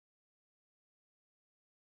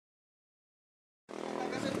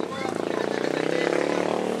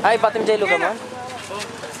Ay, patim jay lugar man.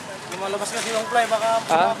 Lumalabas kasi yung fly, baka...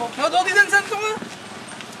 Dodi dan santo ka.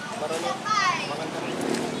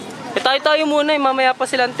 Tayo muna eh, mamaya pa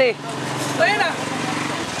silante. Tayo na.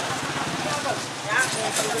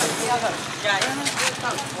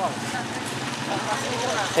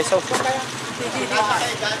 Ay, so.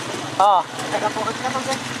 Ah.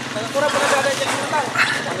 Nagkura pa nagagay dyan yung tal.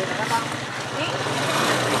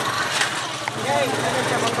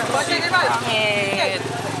 Pangit.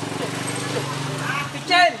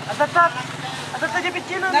 Pichel! Atatat! Atatat dyan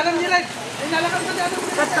pichel. Nalang nilag. Nalakang sa dyan.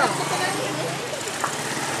 Kato.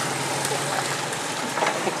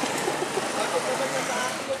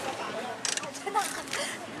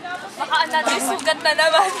 Baka natin sugat na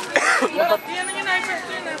naman. Yan ang in-hyper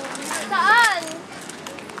ko yun. Saan?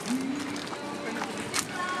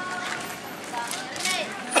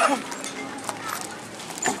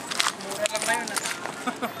 Mura lang na yun ah.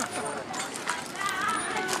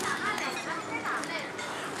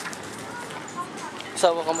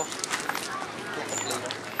 Sawa ka mo.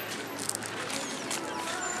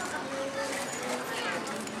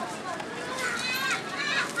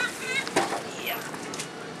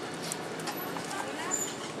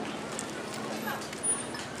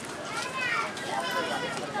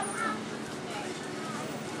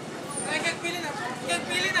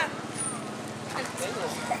 Pili na.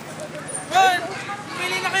 Man,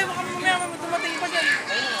 pili na kayo. Baka mamaya dumating pa dyan.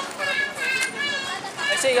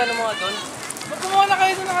 Ay, sige, ano mga doon? Magkumuha na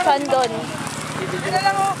kayo doon. Saan doon? Yan na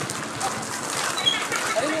lang oh.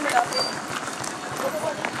 Ano yung malapit?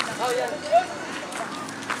 Oh, yan.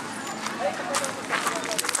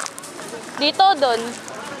 Dito doon.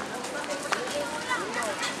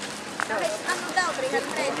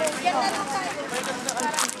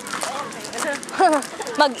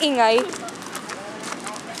 Mag-ingay.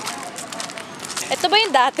 Ito ba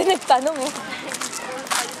yung dati nagtanong eh?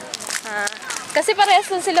 Kasi parehas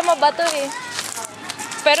lang sila mabato eh.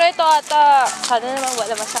 Pero ito ata, sana naman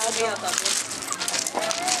wala masyado.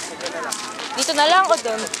 Dito na lang o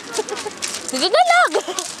doon? Dito na lang!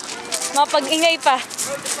 Mapag-ingay pa.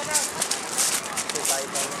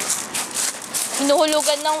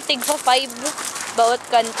 Hinuhulugan ng tigpa 5 bawat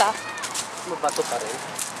kanta. Mabato pa rin.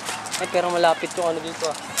 Ay, pero malapit yung ano dito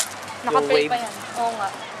ah. Naka-play pa yan. Oo nga.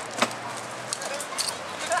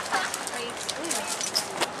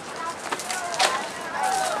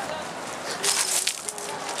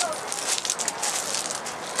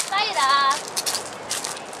 Tyra!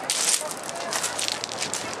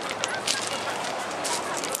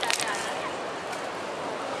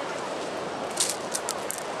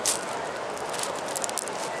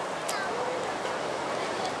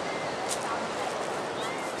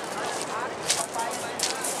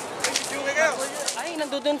 Ay,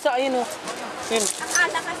 nandoon sa ayun oh. Yun. Ang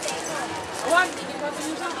ala kasi.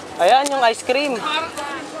 Ayan, yung ice cream.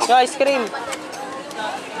 Yung ice cream.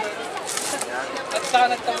 At saka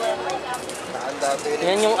nagtawa.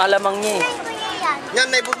 Yan yung alamang niya eh. Yan,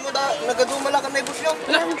 naibos mo da. Nagadumala ka naibos yun.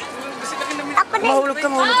 Mahulog ka.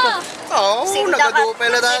 Oo,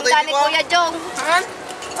 nagadupela dati. Sinta ni Kuya Jong. Saan?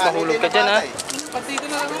 Mahulog ka dyan ha. Pati ito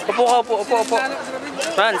na lang. Upo ka, upo.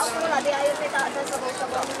 Franz.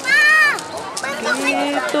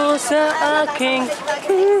 Dito sa aking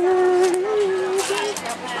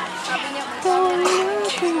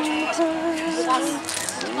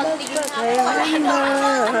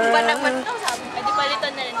Ba naman ito? Pwede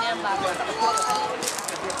palitan na rin niya ang bago.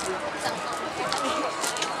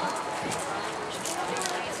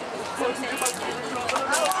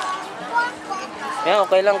 Yan,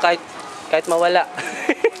 okay lang kahit mawala.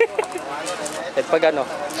 Kahit pag ano.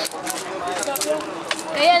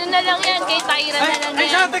 Kaya ano na lang yan, kay Tyra na lang Ay,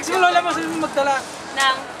 siya, yan. text mo lola mo sabi mo magdala.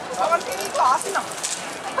 Nang,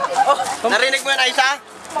 Narinig mo yan, Aisha?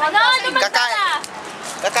 ano magdala?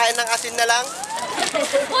 Kakain ng asin na lang?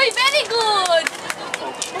 Uy, very good!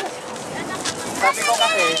 Sabi ko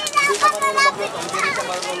kasi, hindi ka marunong magluto. Hindi rin ka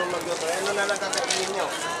marunong magluto. Ano na lang kakainin nyo?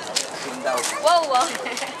 Asin daw. Wow, wow.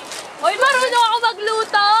 Uy, marunong ako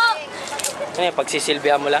magluto! Ano yan,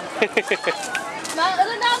 pagsisilbihan mo lang.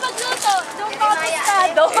 Marunong ako magluto! Doon ka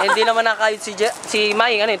kapustado! Eh, hindi naman nakakayod si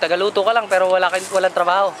Maying, ano yung tagaluto ka lang pero walang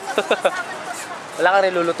trabaho. Wala kang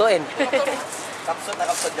rin lulutuin. Kapsot na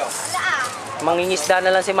kapsot yun. Mangingisda na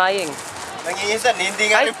lang si Maying. Nangingisan, hindi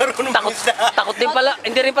nga rin marunong mangisda. Takot din pala,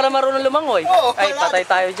 hindi rin pala marunong lumangoy. Oo, Ay, wala. patay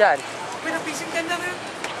tayo dyan. Pinapising ka na rin.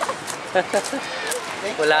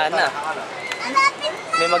 Wala na.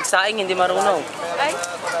 May magsaing, hindi marunong. Ay,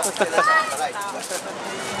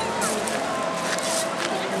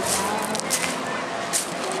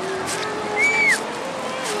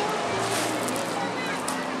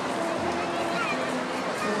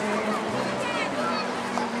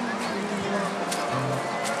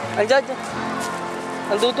 Andiyan, dyan.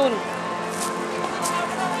 Nandutun.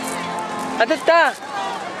 Andun ka.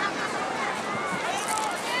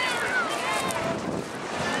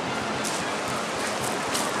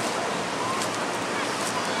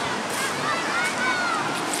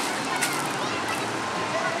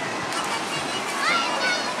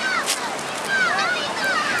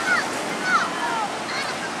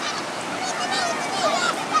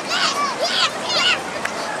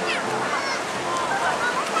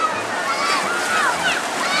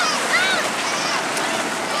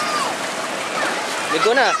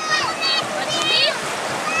 Ligo na.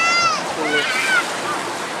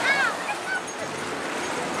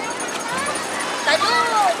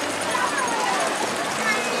 Talong!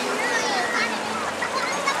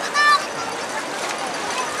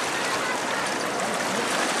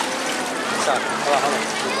 Isa, hawakan mo.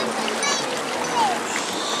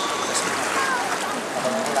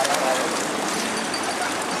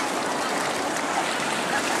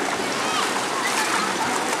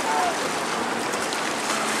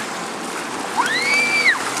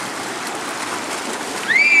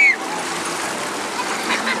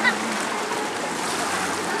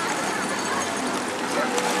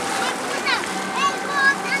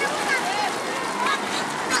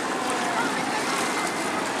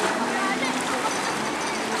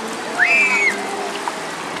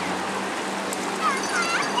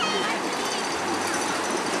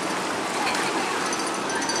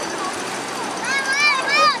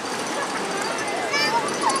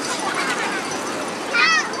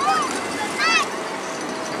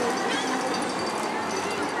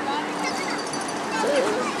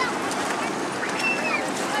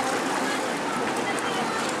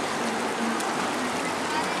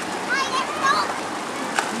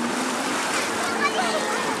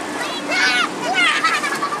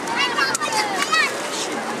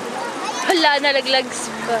 Hala, nalaglags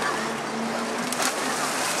pa.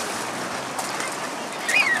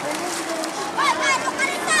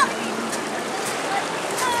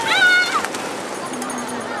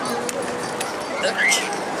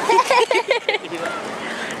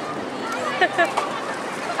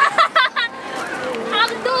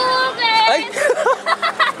 Ang dugis! Ay!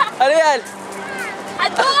 Ano yan?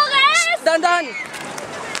 Ang dugis! Dahan-dahan!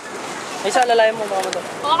 Isa, lalayan mo mga mato.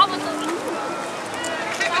 Baka mo to.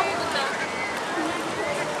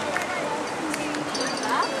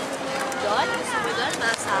 Doon? Gusto mo doon?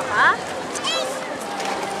 Masama?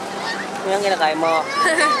 Ano yung kinakain mo?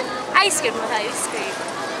 Ice cream mo tayo, ice cream.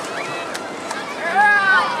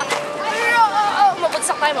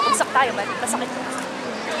 Mabagsak tayo. Masakit.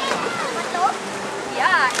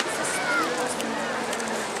 Yeah.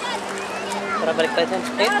 Tara, balik tayo dun.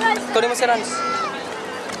 Eh, tuloy mo si Rans.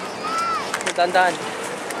 Dahan-dahan.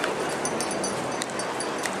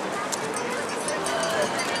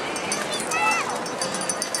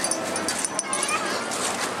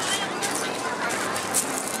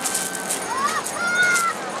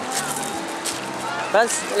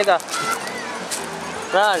 Rans, halika.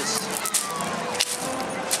 Rans.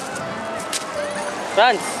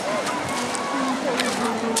 Rans.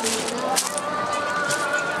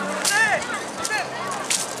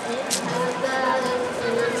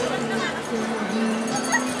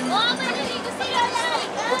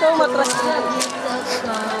 Ito ang matras yan.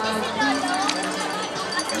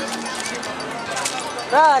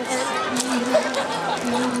 Rans.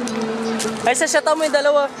 Ay, sa shota mo yung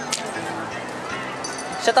dalawa.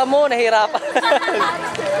 Shota mo, nahirapan.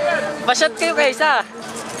 Pa-shot kayo kay isa.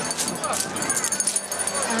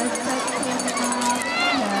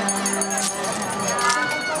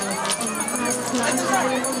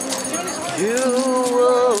 You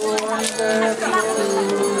are wonderful.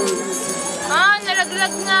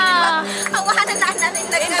 Nalaglag na. Awanan na natin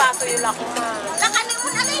na Yung baso yung lako na. Lakanin mo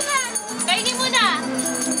na kayo. Kainin mo na.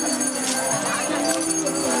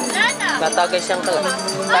 Nana. Natagay siyang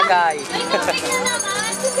tagay. Ay, kainin na naman.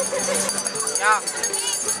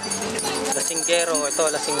 Lasinggero. Ito,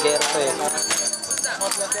 lasinggero to eh.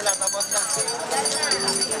 Tapos na sila, tapos na.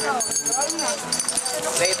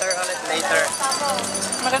 Later ulit, later.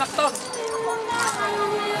 Maganak to.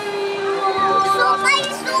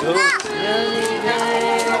 Suka!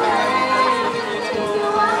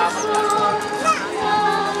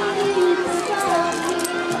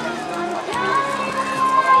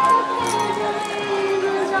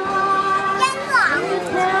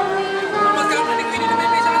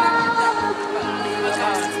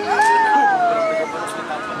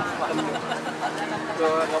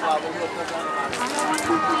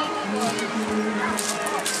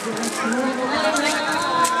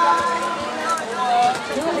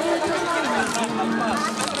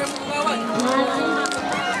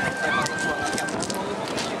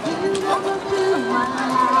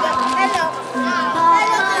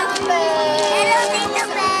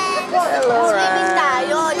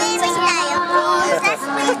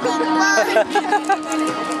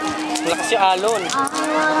 Lakas yung alon.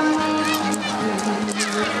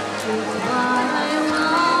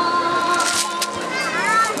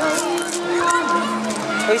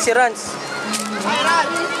 Uy, si Rans.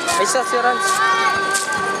 Ay, isa si Rans.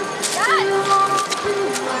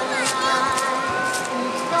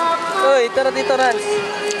 Uy, tara dito, Rans.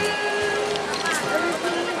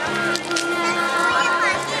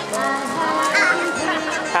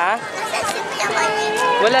 Ha?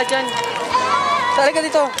 Wala dyan. Sali ka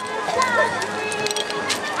dito.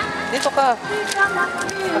 Dito ka.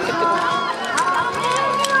 Bakit ka?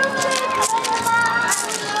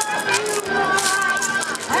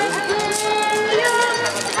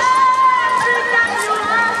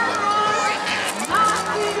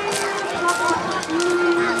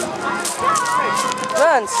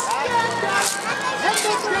 Rans.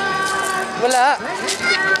 Wala.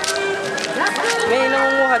 May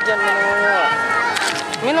nangunguha dyan, may nangunguha.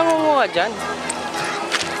 May nangunguha dyan.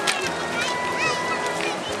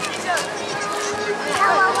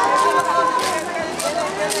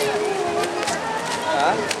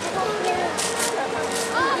 Ha?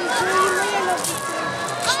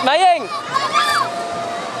 Mayeng!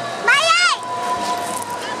 Mayeng!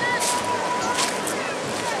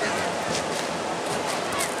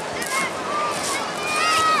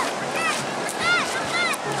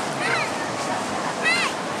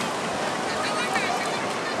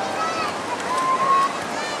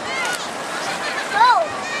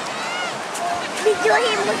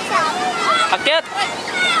 Videohin mo siya. Akyat!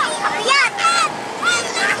 Akyat!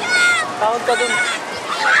 Tawag ka dun.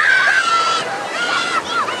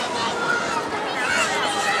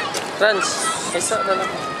 Rans, isa na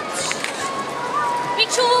lang.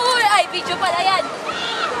 Picture! Ay, video pala yan.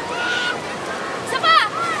 Isa pa!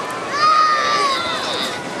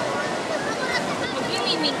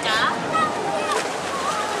 Magmimiming ka?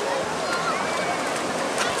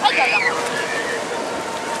 Ay, gala ko.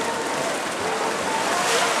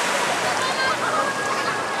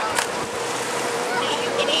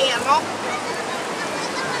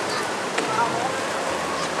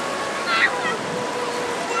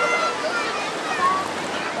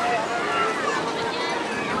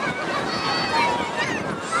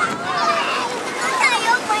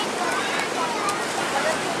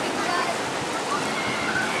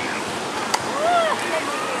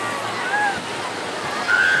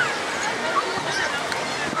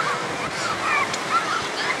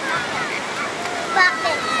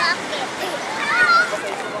 Bakit? Bakit?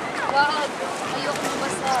 Wag. Ayoko na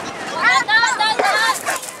basta. Dahan!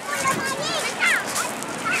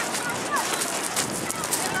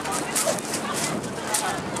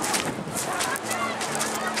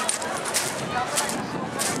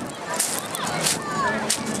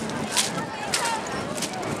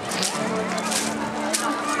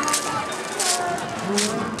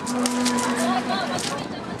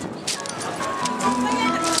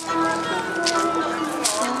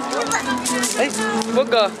 Ay, wag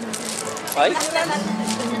ka. Ay.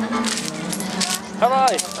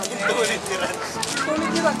 Aray.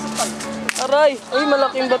 Aray. Ay,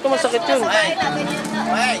 malaking bato. Masakit yun.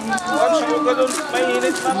 Huwag siya mo ganun.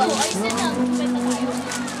 Mainit pa mo.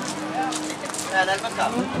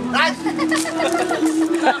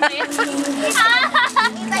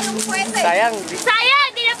 Kita yung pwede. Sayang. Sayang!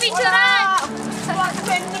 Di na picturean!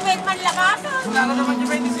 Sentiment man lakas. Wala ka naman yung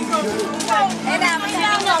 25. Eh, naman Hindi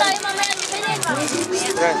na tayo mamaya di bilhin.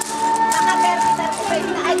 Rans. Naka 30 na, ay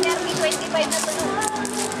 25 na tulog.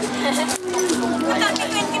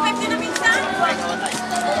 25 din na minsan.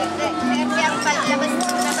 Kaya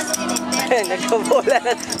labas din eh. Nagbobola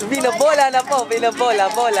na. Binabola na po. Binabola.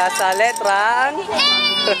 Bola sa letrang.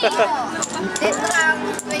 Letrang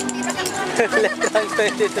 23. Letrang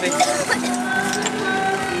 23.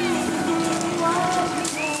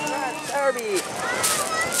 Derby.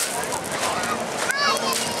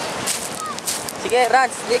 Sige,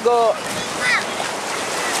 Rans, ligo.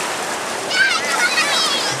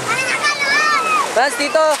 Rans,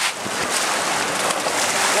 dito.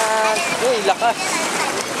 Rans. Uy, lakas.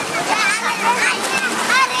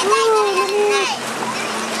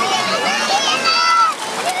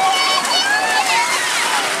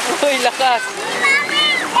 Uy, lakas.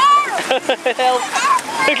 Help.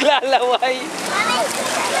 Naglalaway.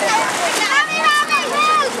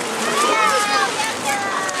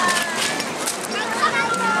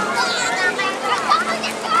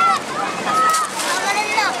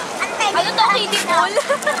 Ano to? Kiddie pool?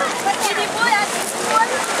 Kiddie pool?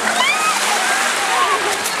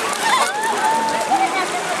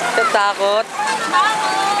 Takot.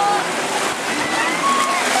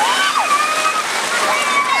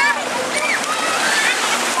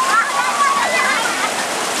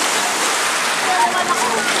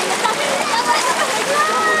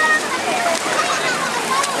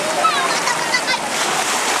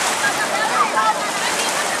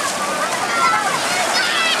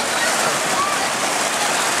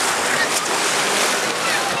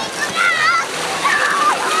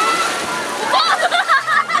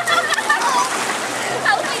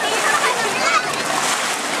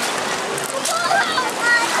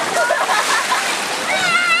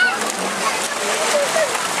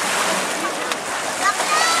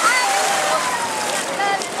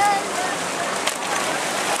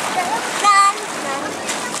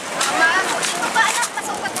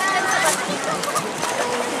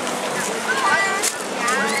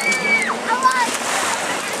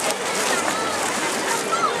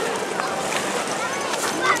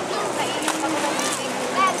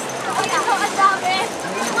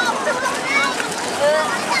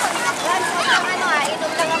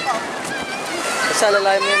 Sa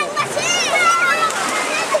lalalim yun.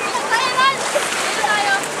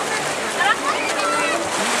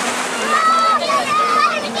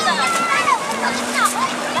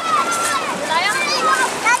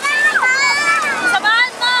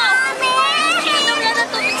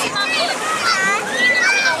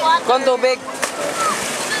 Kung tubig.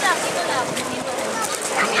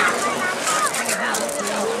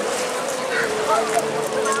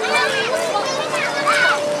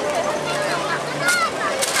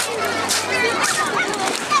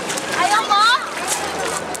 Ayaw mo?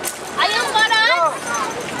 Ayaw mo na?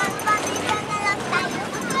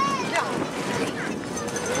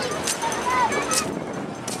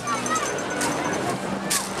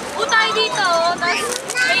 Utay dito, tapos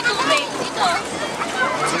may tubig dito.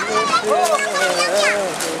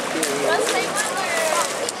 Tapos may water.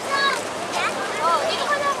 Oh, dito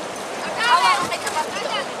ka lang. Awa, okay ka ba?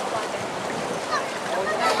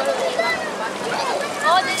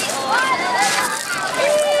 Oh, dali, oh.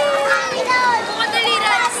 Madali,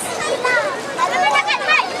 Rans.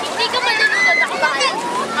 Hindi ka malulunod. Nakabahan.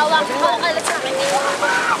 Hawak ka lang sa akin.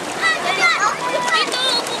 Dali. Dito,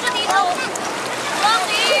 upo ka dito.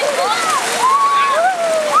 Bakit?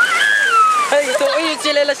 Ay, ito. Ay, yung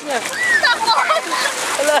chilelas niya. Takot!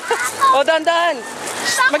 Wala. O, dahan-dahan.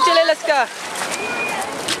 Magchilelas ka.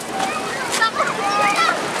 Takot!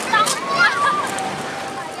 Takot mo!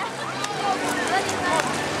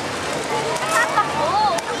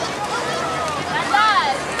 Tatakbo!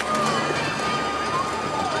 Randal!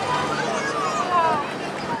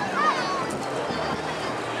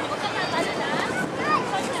 Huwag ka natalo na.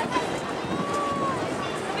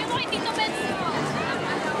 Sabi mo kay Tito Benz mo.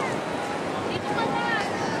 Dito ka na.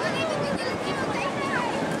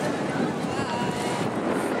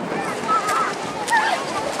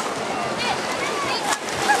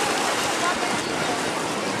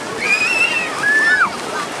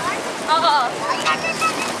 Oo.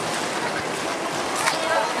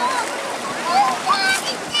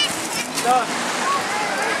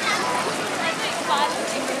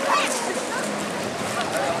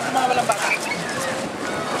 Mga walang bata.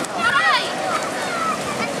 Aray!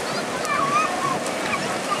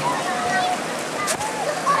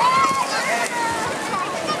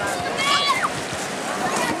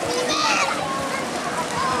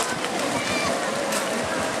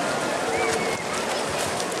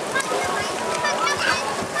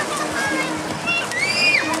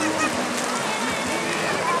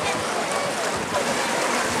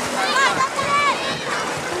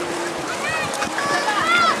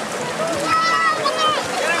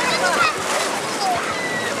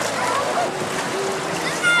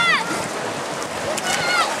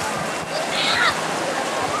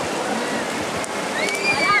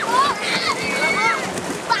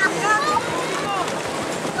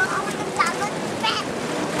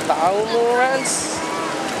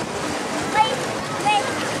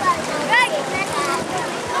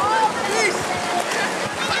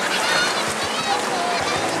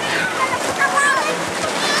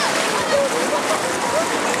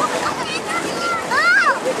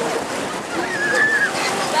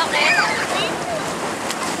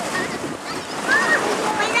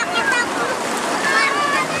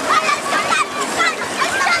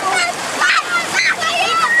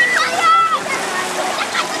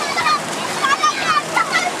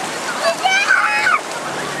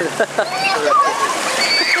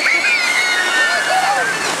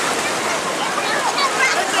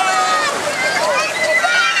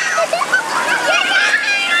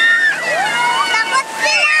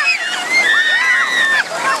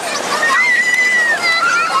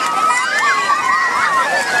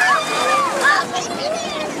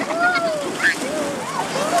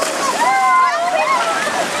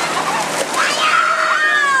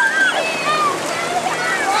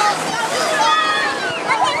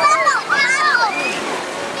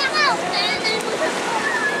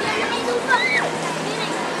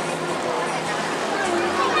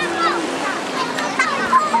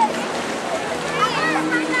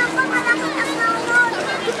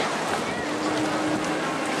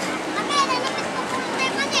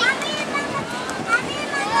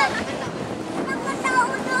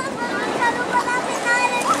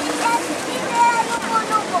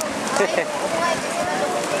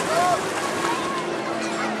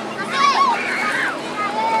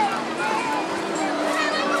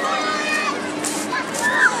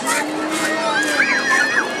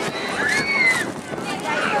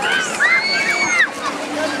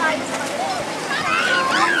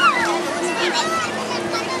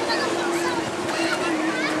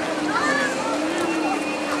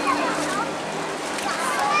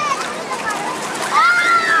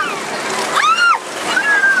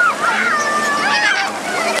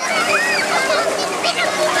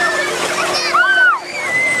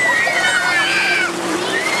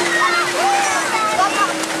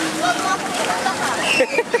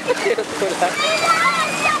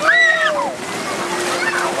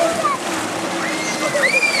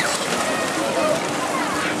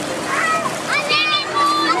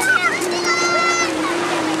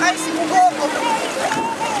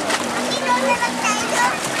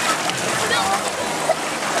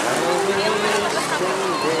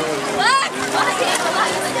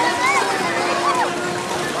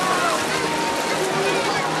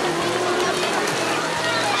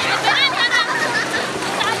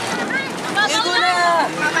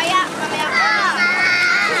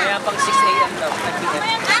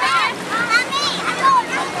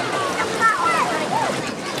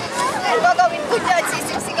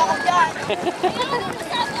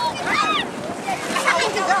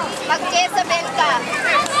 Mag-Jezabel ka.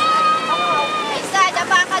 Isa,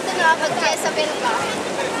 dapa ka dun o. Mag-Jezabel ka.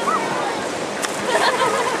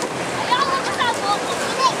 Ayaw mo masabok.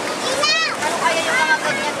 Ano kaya yung mga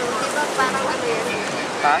ganyan doon? Di ba parang ano yun?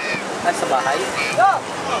 Ha? Ay, sa bahay? Go!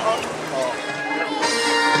 Oo.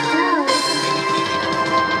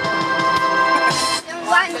 Yung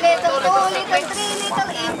 1 little, 2 little, 3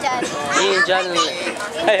 little Indian. Indian.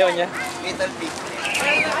 Ayaw niya. Little pig.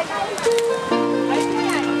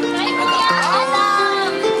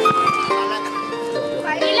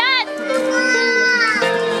 Ilan?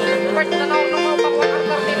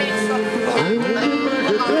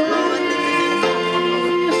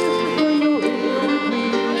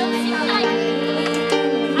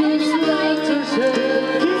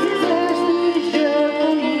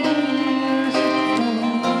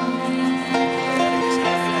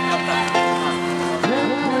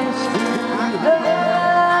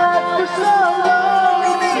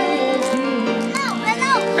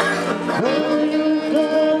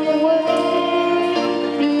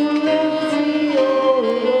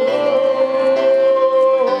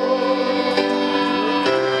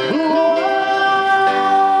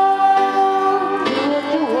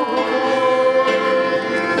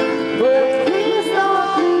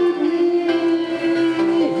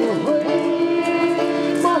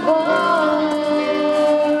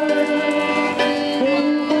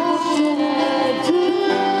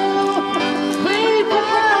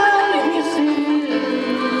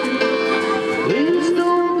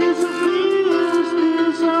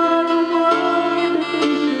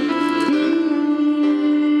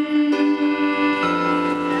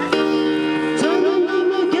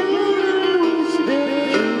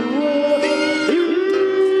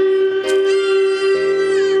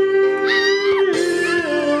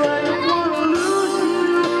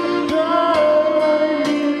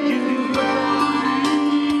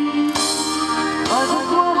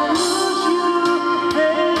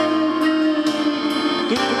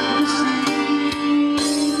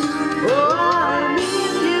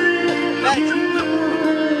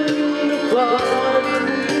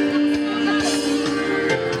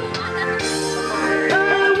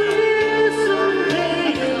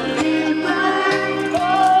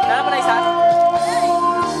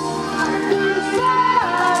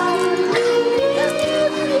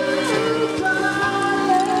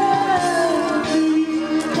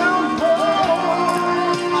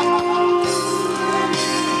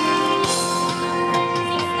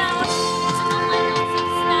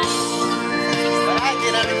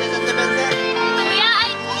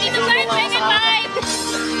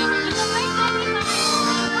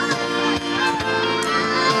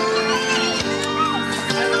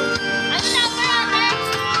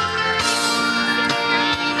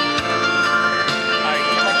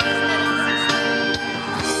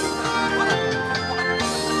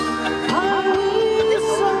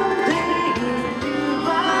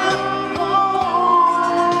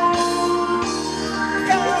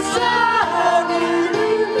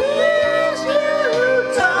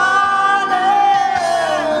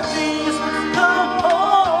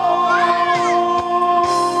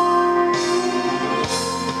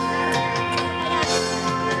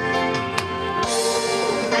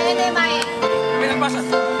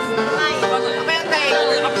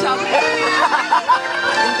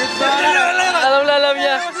 Alam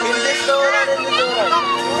niya.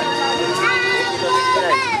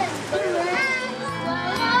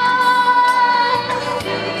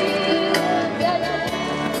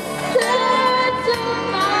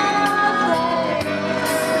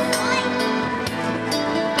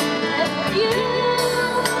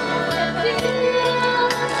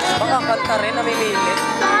 Baka kanta rin, namimili.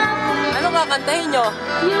 Ano kakantahin nyo?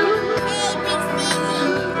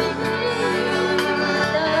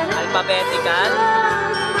 Alphabetical?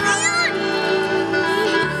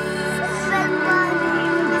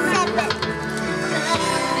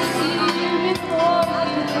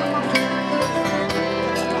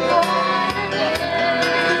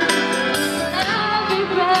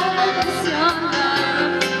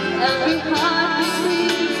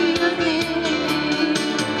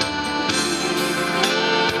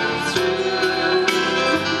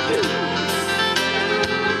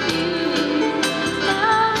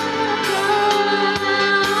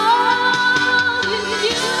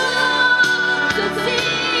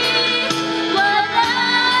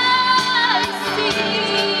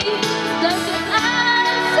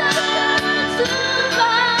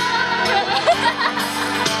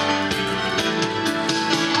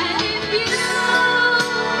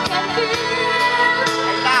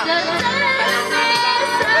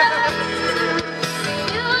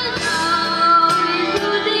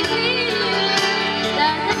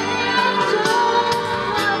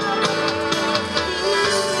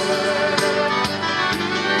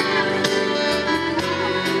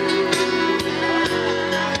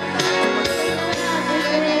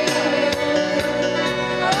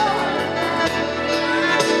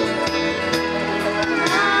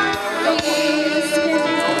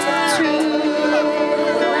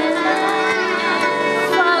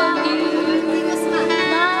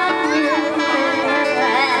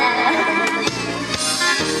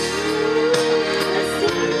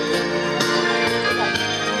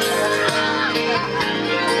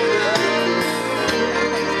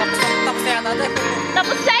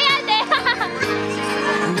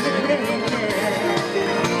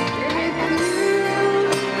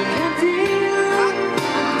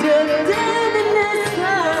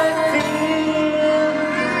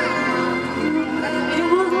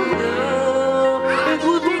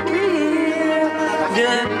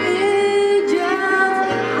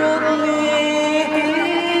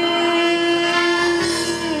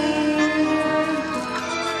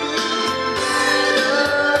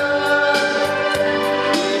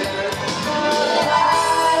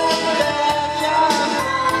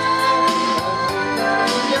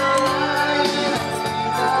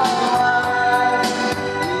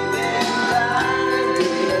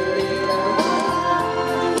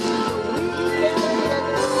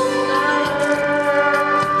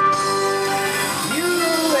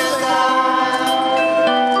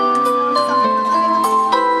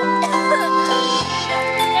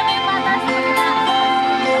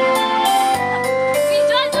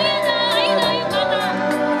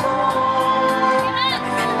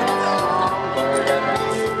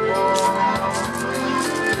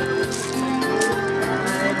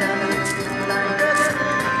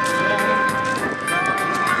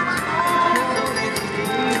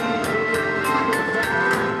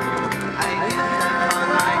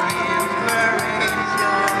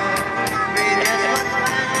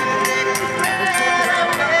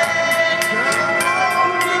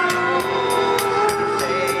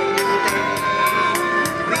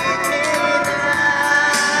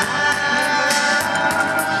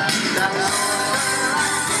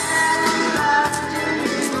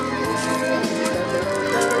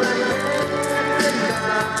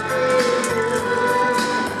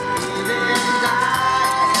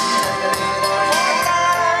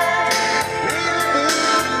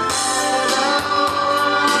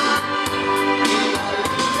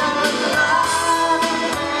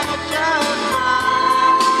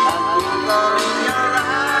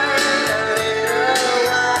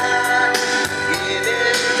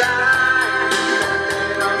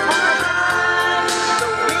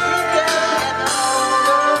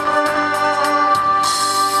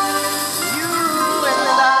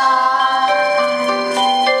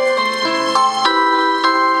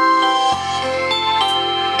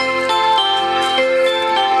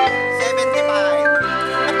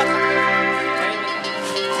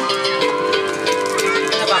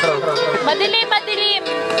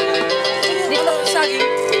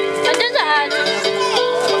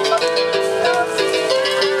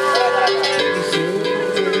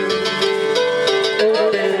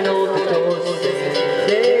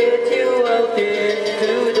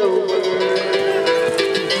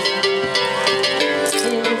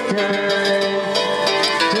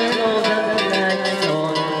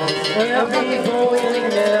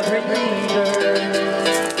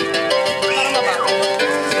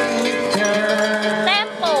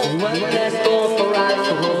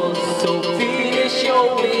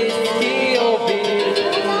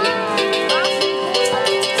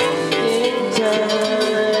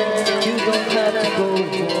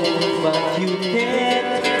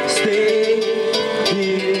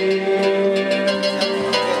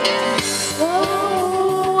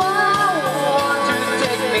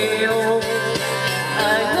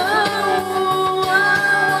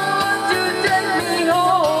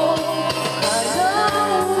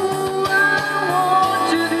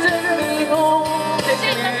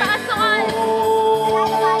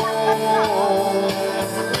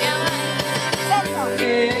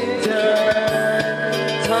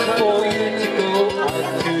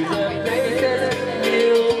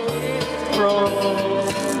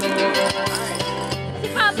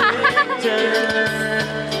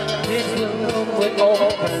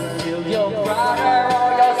 until your brother or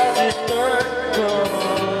your sister comes.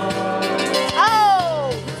 Oh!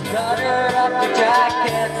 Gather up the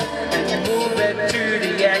jacket and move it to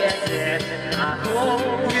the exit. I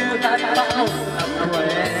hope you have found a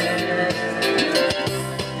friend.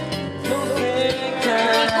 Looking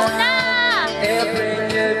down, every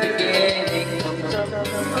new beginning comes from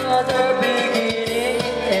another beginning.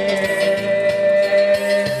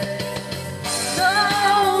 So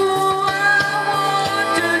I want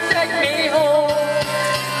to take me home.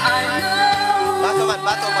 I know Bato man,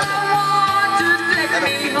 bato, bato. want to take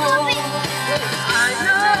me home. I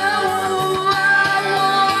know I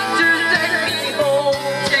want to take me home.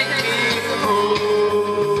 Take me home.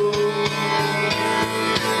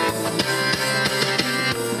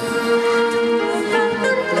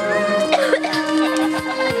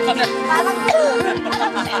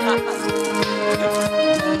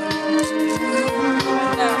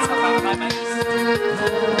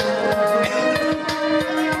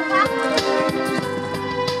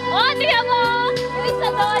 Oh, tingnan mo! Yung isa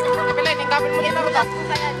doon. Kapilay, yung kapil mo din ako ta.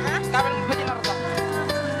 Kapil mo din ako ta.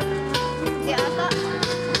 Si Asa.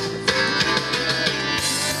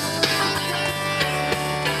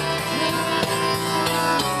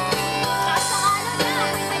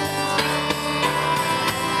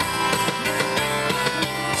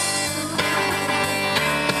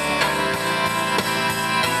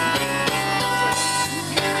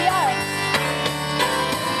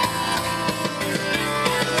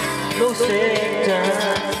 Closing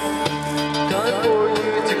time, time for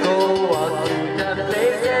you to go out to the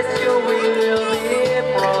places you will live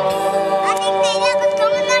from.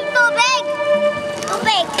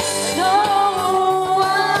 No,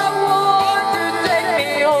 I want to take me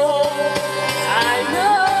home. I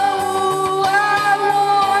know I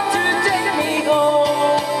want to take me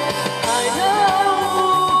home. I know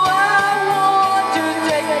I want to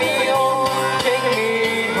take me home. Take me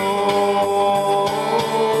home.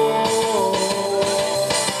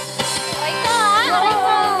 Aray ka, ha? Aray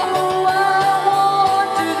ka. Oh, I want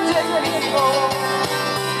to take me home.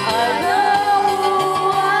 I know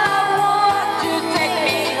I want to take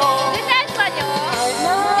me home. Desensa nyo? I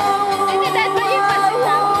know Desensa nyo yung I pansit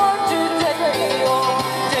ha? want to take me home.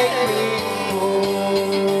 Take me home.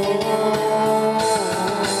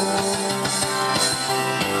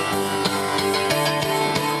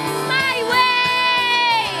 My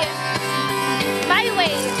way! My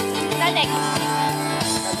way. The next.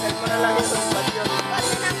 Cancel ko na lang yung sumbad yun.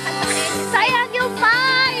 Sayang yung 5!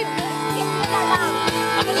 Skip mo na lang.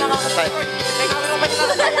 Patay. May kapil mo ba din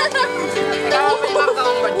ako ta? Ikaw mo yung mga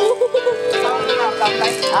taong ba? Taong mo mga taong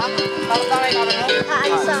tayo? Ha? Taong tayo kapil mo?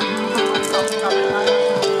 Ayos ah.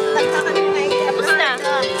 Tapos na.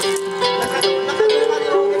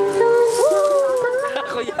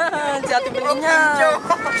 Ako yan, si Ate Belin yan. Si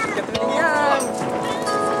Ate Belin yan.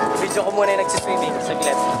 Video ko muna yung nagsiswimming sa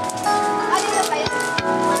glet. Ano na ba yun?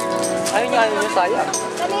 Ayun niya, sayang.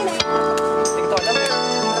 Kanina yun. Hindi ko alam eh.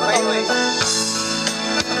 Patay mo eh.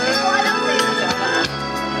 Hindi ko alam eh.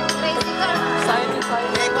 Crazy ka. Sayang yung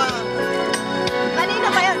sayang. Hindi ko. Kanina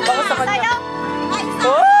ba yun? Baka sa kanya. Sayo? Ay, isa.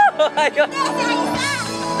 Oh! Ayun! Ay, isa.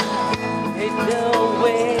 Hate the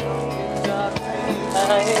way you talk to me.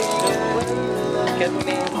 I hate the way you look at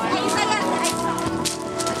me. Ay, isa yan. Ay, isa.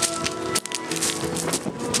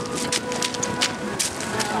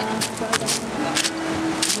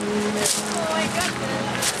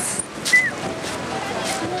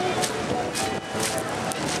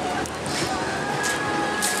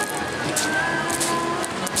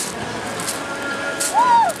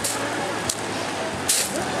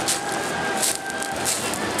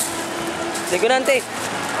 Sige na, ante.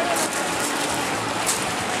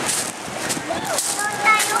 Doon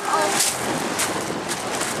tayo, oh.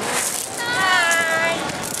 Hi!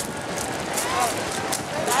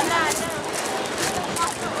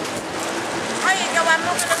 Ay, gawa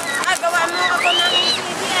mo ako ng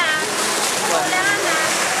CD ah. Kailangan na.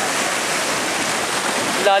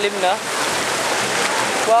 Lalim na.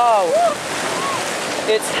 Wow!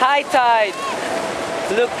 It's high tide.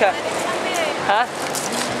 Look at... Ha?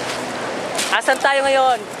 Asan tayo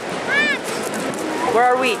ngayon? Where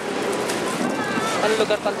are we? Anong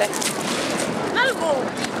lugar konti? Nalvo.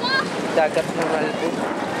 Dagat ng Nalvo.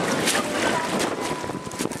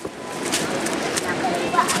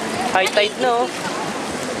 High tide na oh.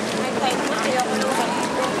 May time mo, kaya ko lang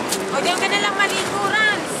maligo. O, diyan ka na lang maligo,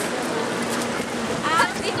 Rans. Ah,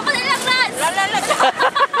 dito ka na lang, Raz! Lalala.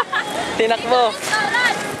 Tinakbo. Dito,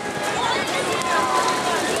 Raz!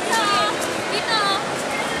 Dito! Dito!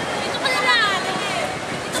 Dito ka na lang!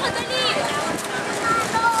 Dito ka dali!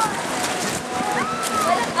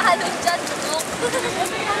 Walang kahalo dyan, sunok.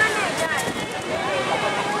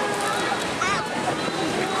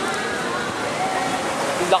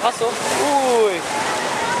 Lakas oh. Uy.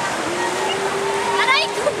 Aray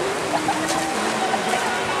ko!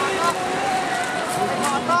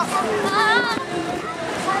 Ah!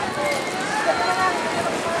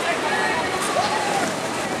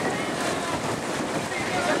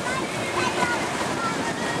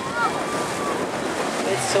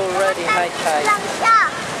 It's already high tide. Lang siya.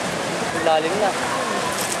 Lalim na.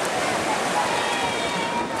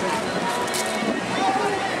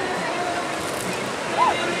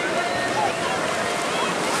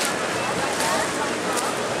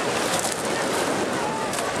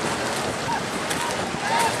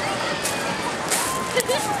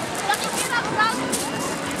 Nakikirap lang.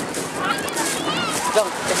 Lang,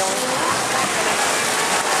 tingnan mo.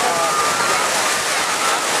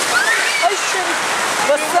 Ay, shit!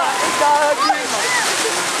 Basta! Gagi!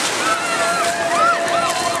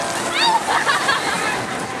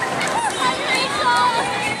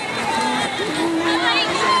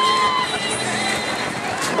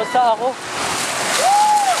 Basta ako.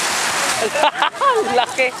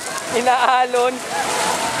 Laki! Inaalon.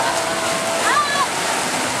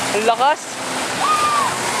 Ang lakas!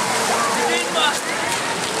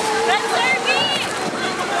 Red Derby!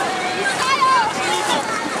 Tayo!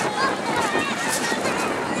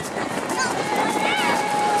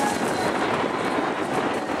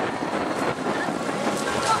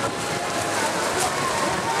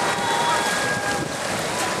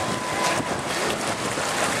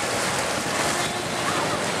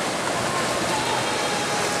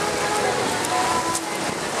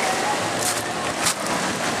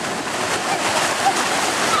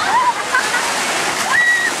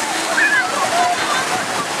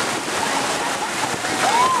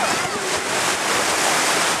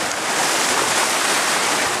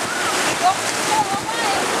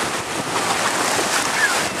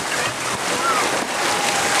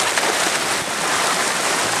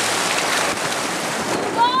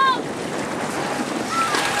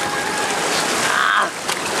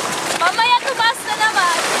 Mamaya tumaas na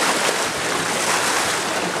naman.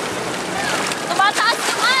 Tumataas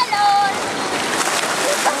yung alon.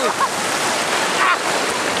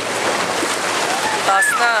 Taas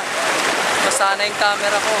na. Basa na yung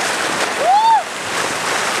camera ko.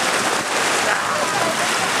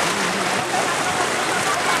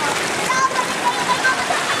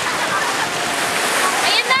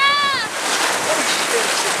 Ayan na!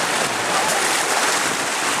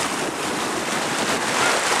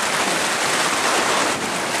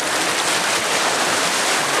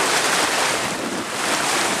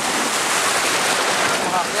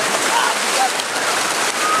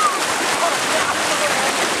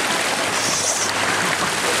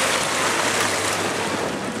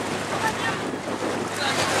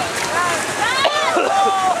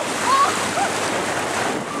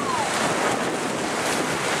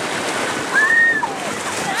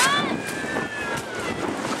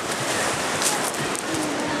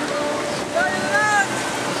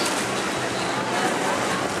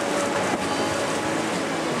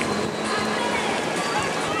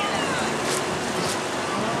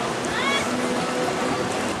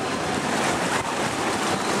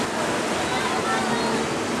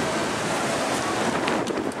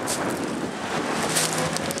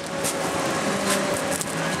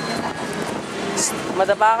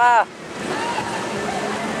 Madapa ka.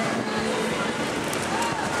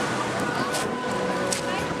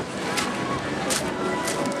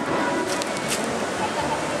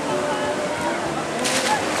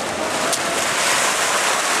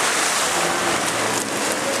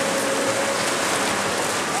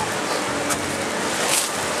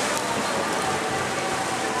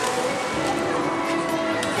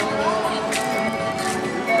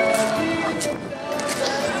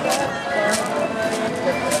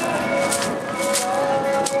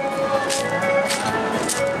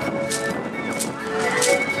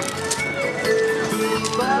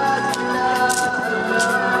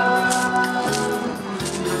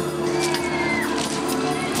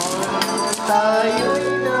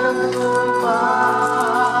 Tayo'y nagsumpah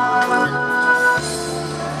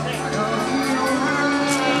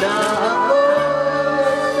na ako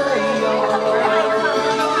sa'yo at ika'y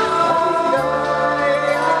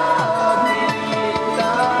aking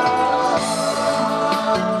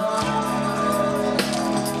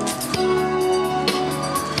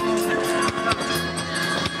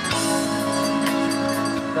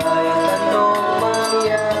kahit anong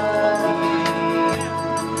mangyari.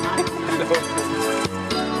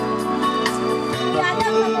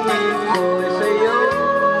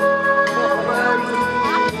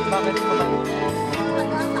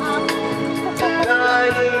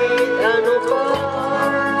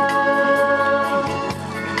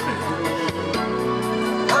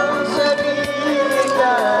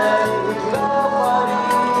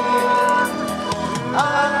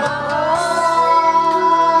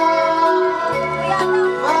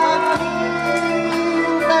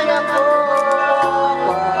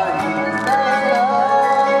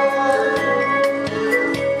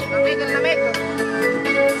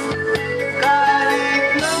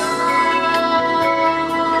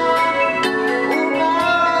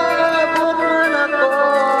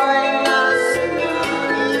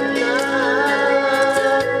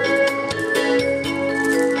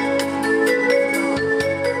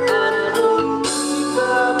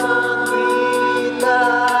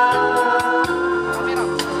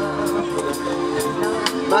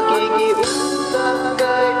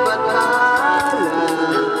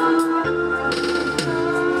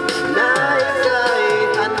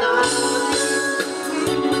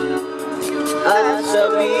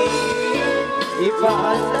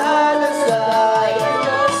 ipaalala sa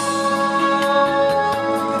iyo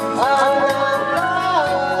ang nakalimutang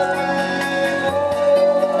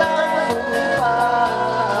sumpa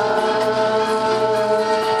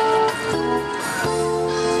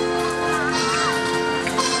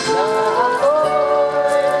na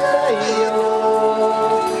ako'y sa iyo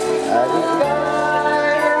at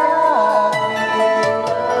ika'y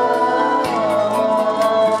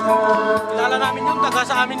Kilala namin yun, taga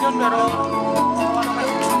sa amin yun, pero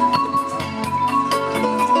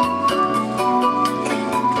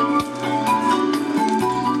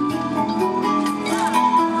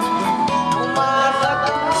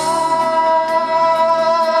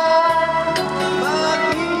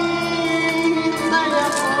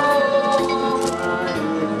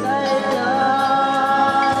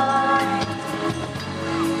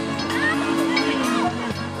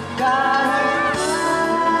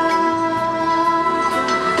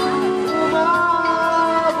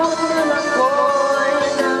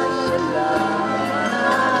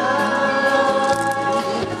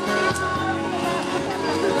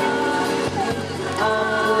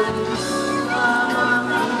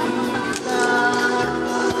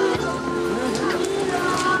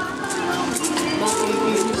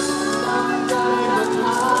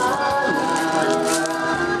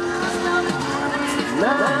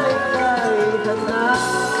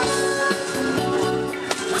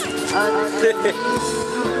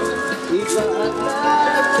ipaalala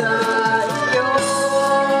sa iyo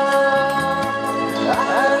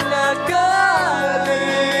ang nakalimutang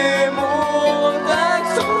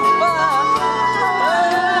sumpa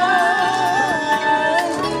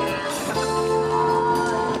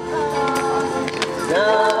na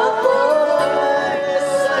ako'y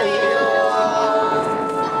sa iyo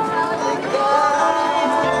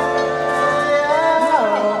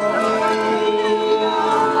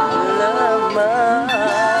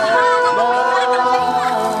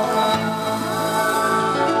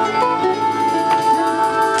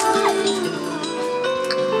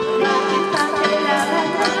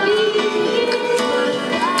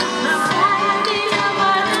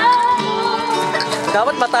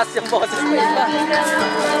Dapat mataas yung boses mo.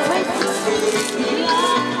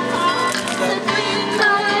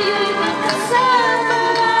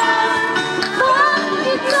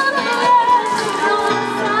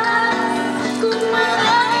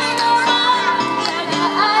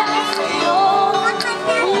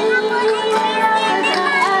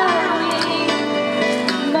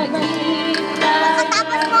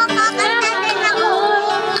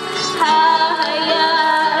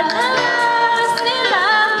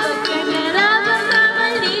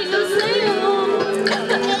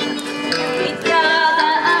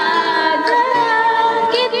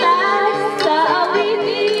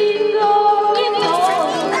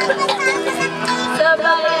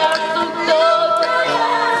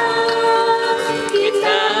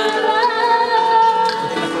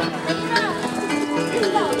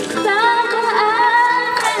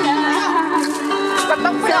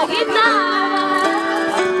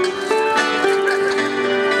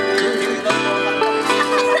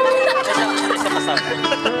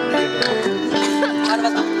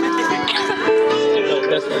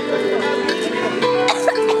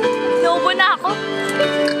 Naubo na ako.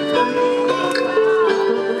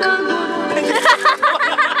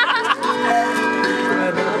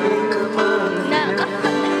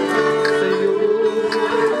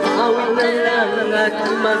 Awit na lang at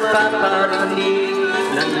magpaparinig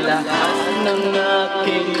ng lahat ng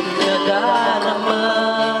aking nadarama.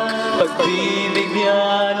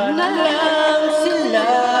 Pagbibigyan na lang sila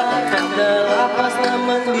at narapas na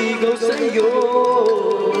manligaw sa'yo.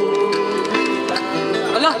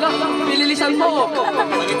 Ala, pililisan mo.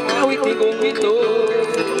 Awitin kong ito.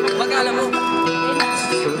 Mag-alam mo.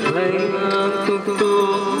 Sabay ang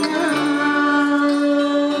tugtog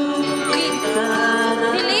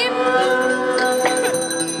Dilim.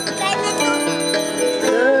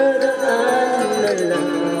 dadaan na lang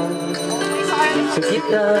sa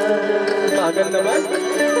kita. Tagal naman.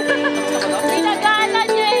 Pinagala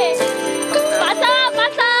niya eh. Pasa!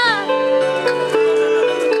 Pasa!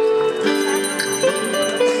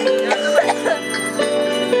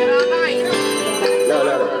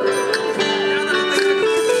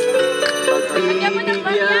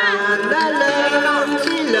 Pagbibigyan na lang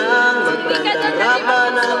silang magtatarapan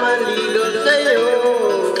na manligaw sa'yo.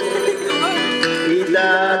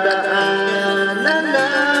 Idadaan na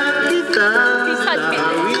lang kita sa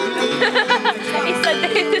awitin. Isa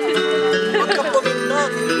din.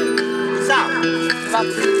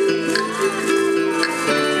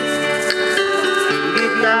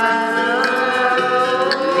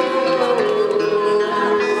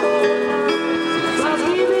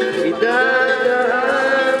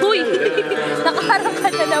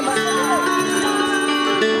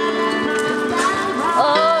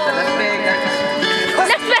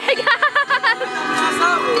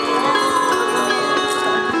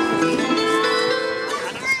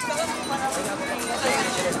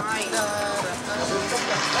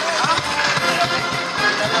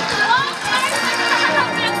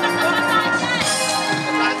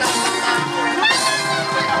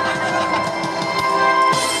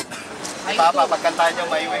 papagkantahan yung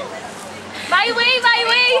My Way. My way, my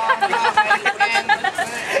way!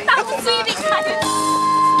 Tapos swimming tayo.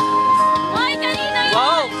 Hoy, kanina yun!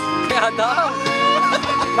 Wow! Kaya daw!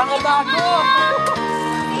 Nakabago!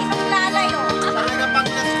 Ang lalayo. Talaga pang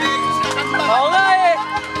Las Vegas kakanta. Oo nga eh!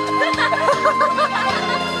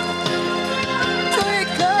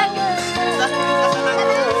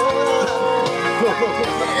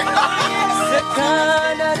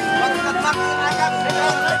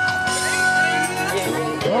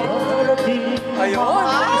 Ayun!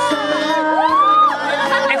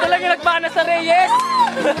 Ito lang yung nagmana sa Reyes!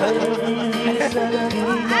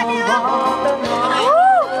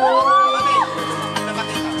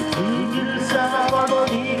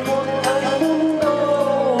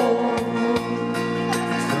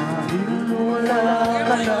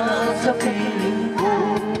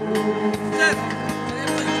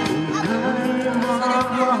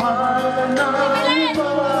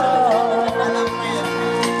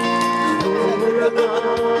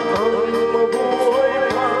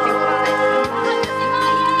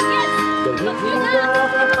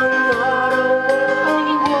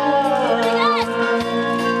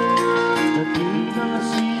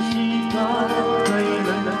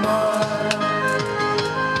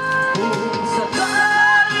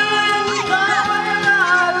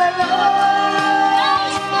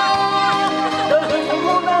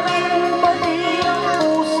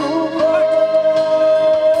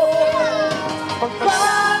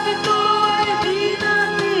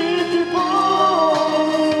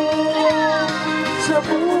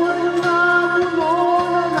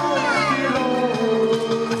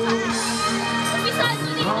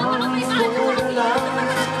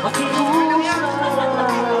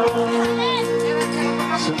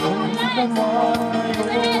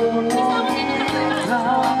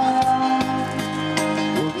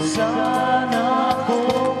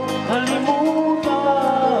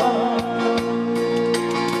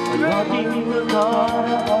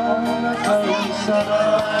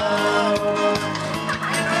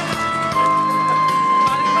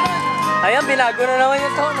 Ayan, binago na naman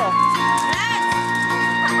yung tono.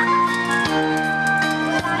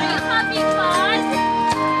 Are you having fun?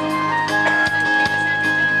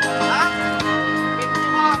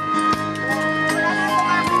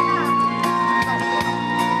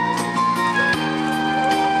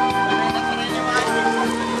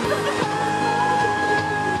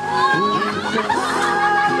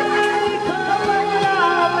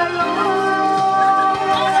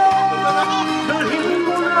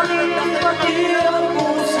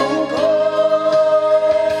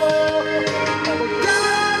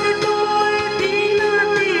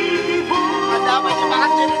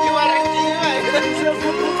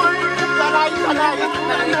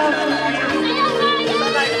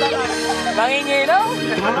 Mangingilaw?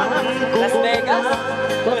 Las Vegas?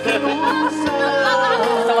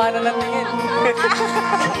 Sama na ng tingin.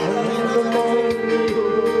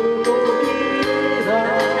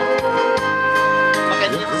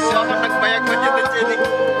 Makikita ako nagbayag ko dyan ng chinig.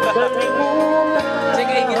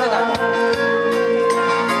 Sige, ingit na.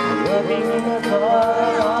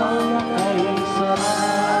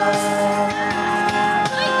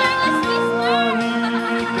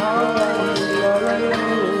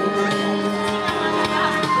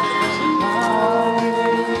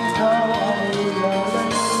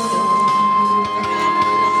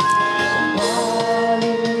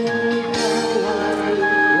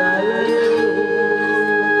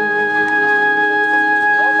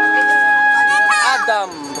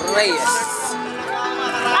 Reyes.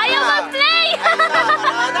 Ayaw mag-play!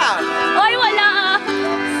 Oy, wala ah!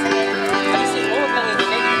 Alisin mo, huwag kang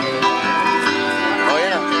ikinig. Oh,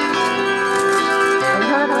 yan ah.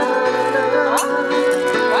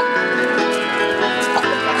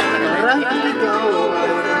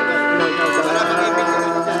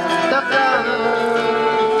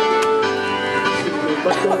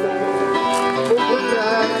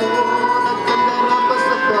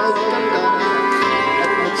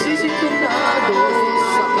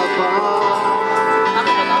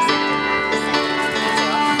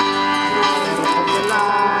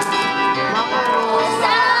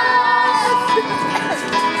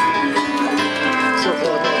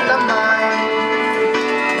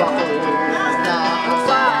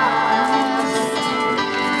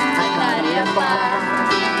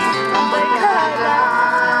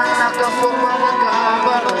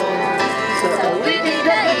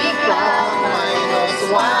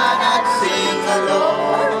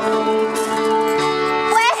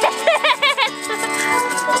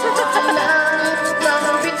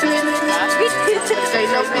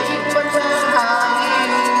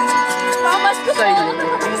 Mamas ko po!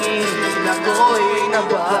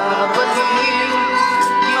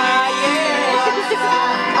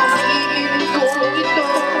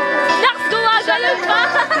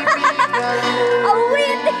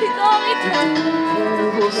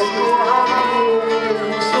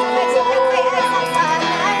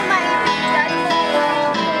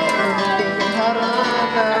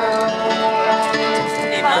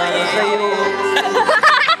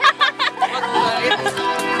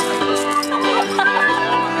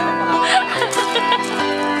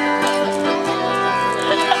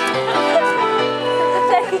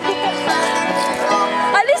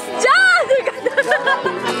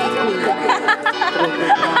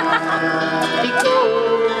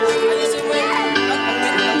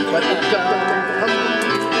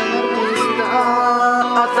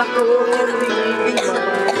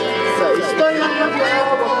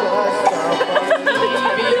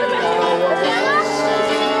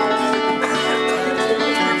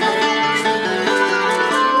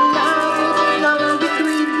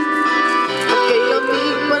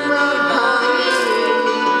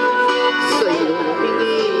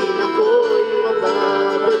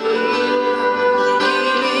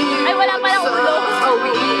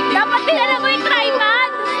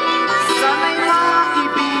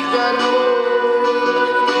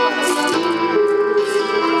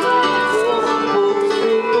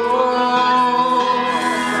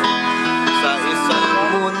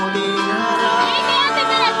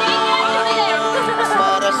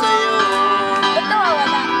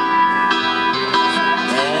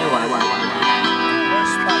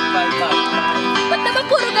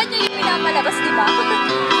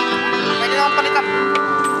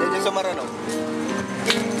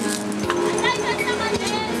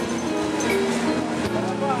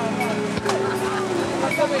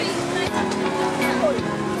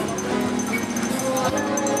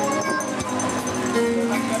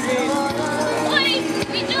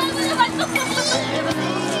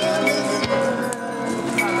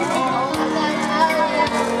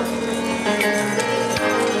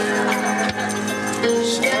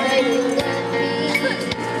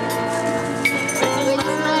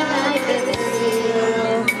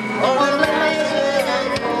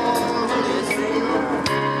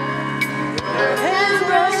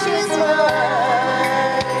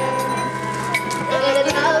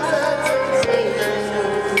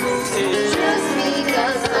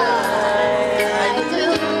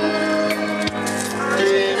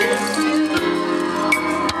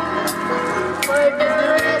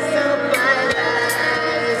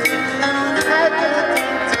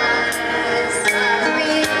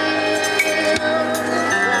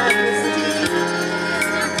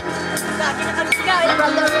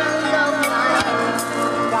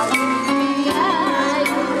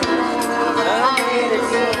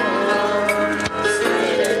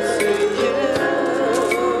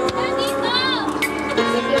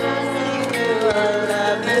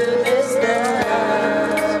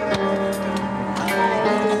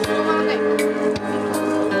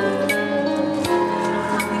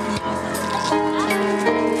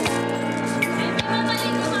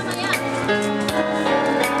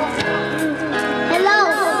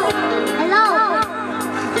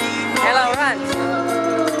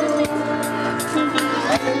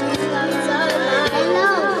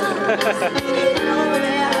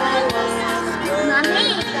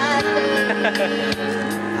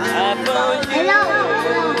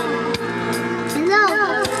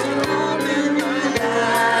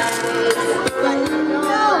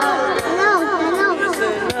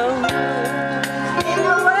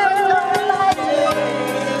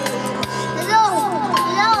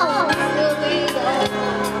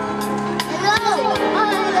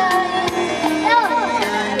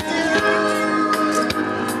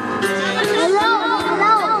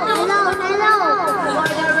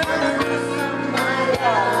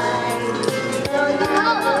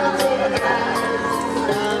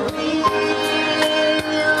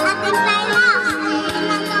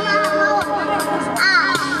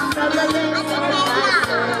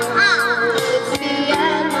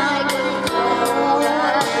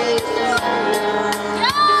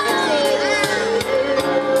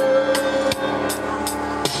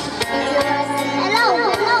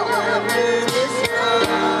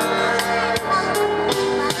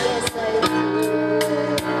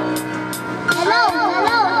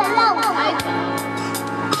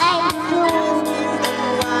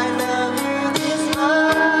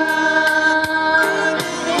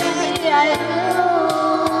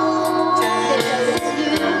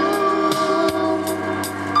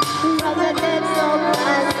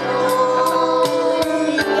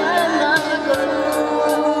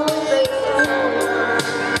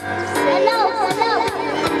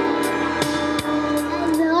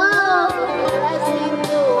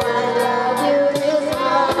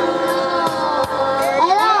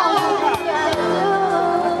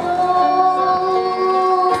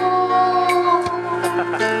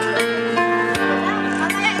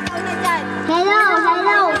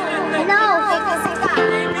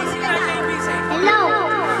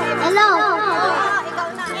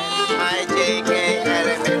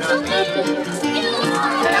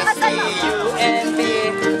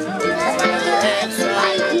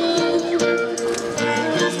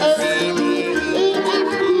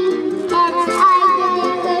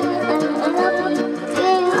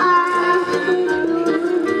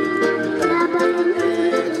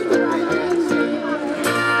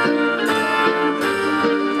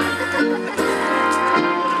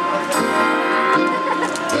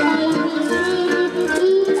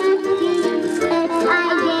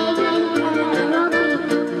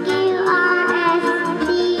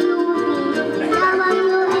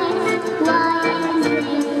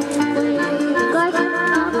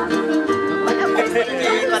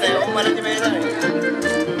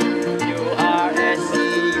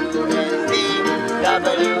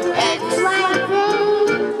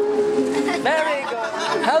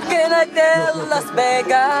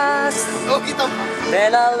 Vegas, Oh, kita.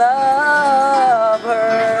 then I love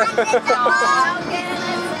her.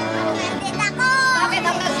 Bakit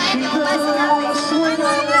ako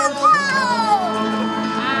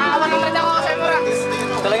Manunod ako kasi mura.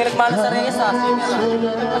 Ito lang yung nagmahal sa Reyes ah.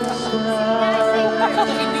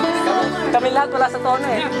 Kami lahat wala sa tono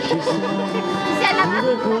eh. Siya lang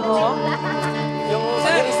Oo. Yung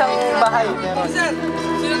isang bahay meron.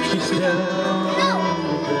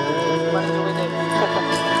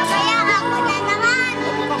 Kaya ako na naman.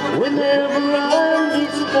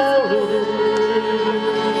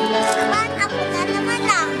 Naman, ako na naman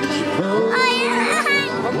lang. Ay,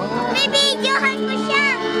 may videohan ko siya.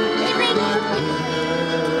 May video.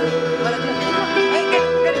 Ay,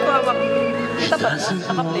 ganito ba? Tapat,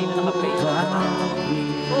 naka-play.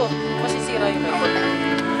 Oo, masisira yung mic.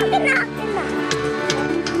 Akin na.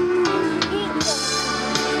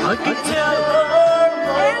 I can tell her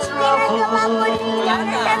what's wrong.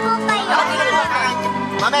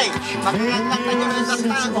 Mamay, makikita ka nyo rin sa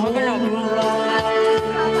stand.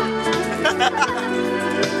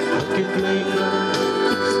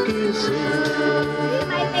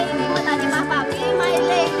 My baby, mata ni Papa. Be my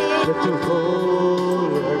lady.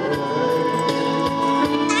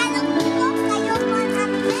 Tanong ko kayo po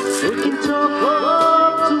ang best. We can talk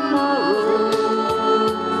about tomorrow.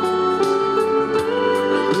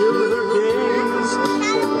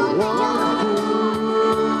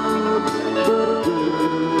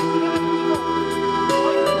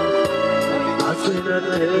 I cannot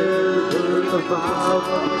tell about.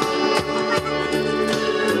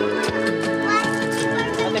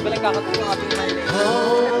 Ate, balik kakot yung ating Miley. How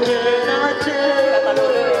can I tell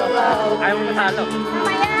about? Ayaw mo matalo.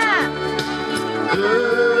 Mamaya.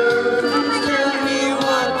 Girl, tell me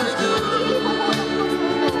what to do.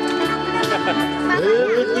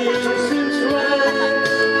 Everything seems right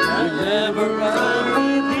whenever I'm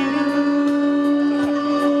with you.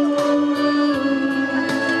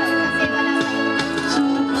 Kasi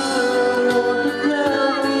wala kayo.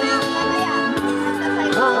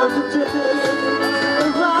 How to tell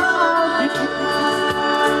about you.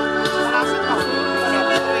 Malasing ko.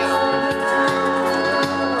 Sabi ko yan.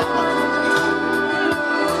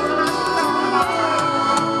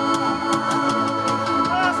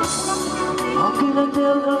 How can I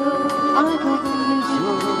tell her I don't miss you?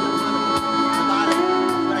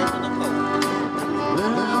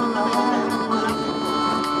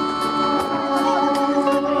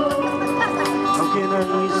 How can I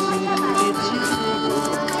listen if she's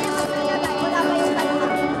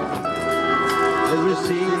every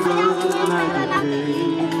single night and day?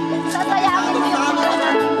 Sasayangin mo yung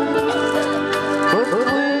But when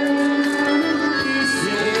he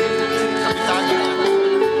says Kapitan niya.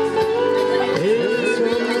 there's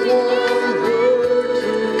someone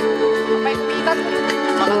hurting, May pitan.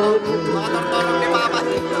 Mga tortorong ni Papa.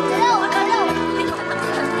 Hello, hello.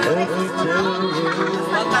 every tell her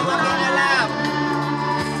Huwag na mag-alap.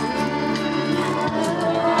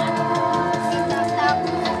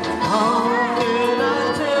 how can I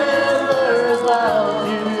tell her about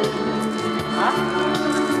you?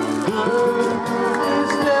 Girl,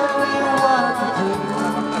 please tell me what to do.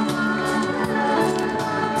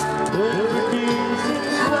 Everything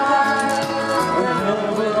seems right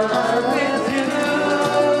whenever I'm with you.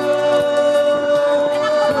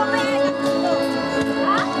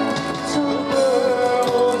 So girl,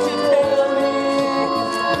 won't you tell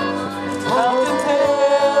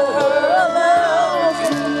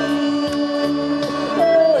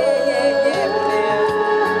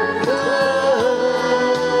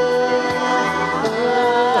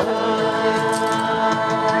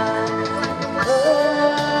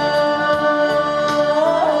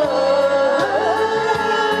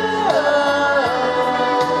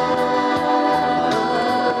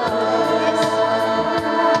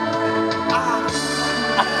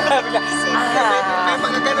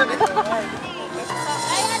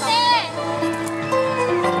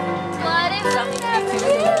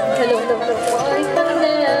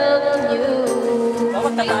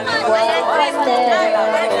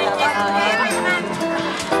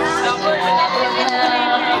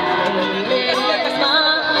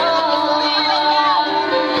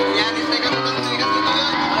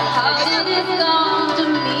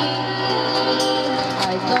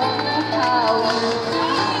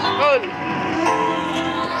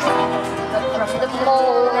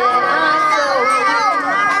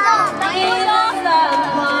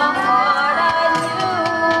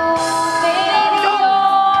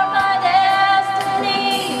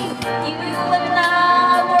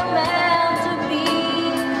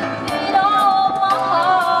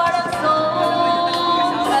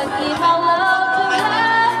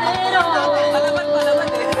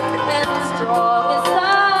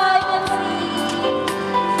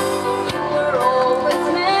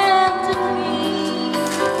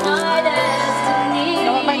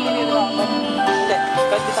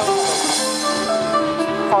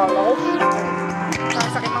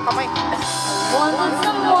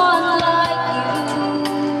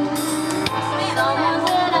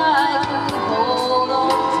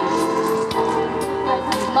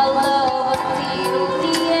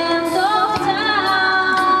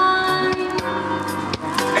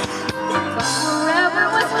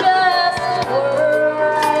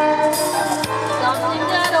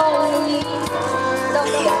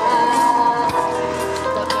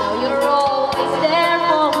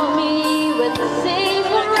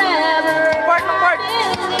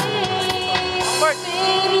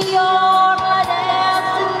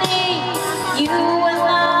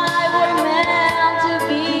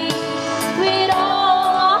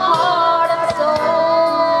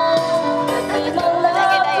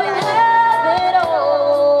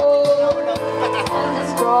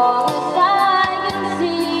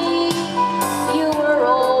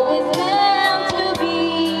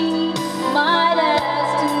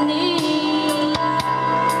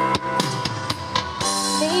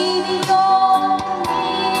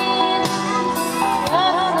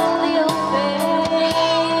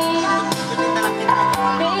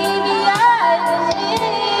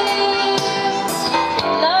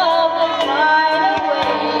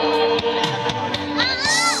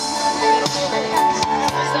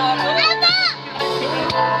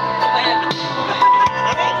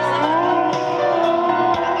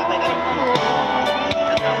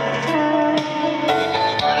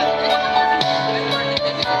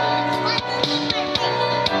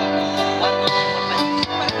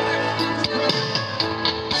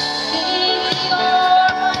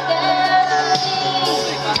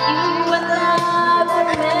You and I were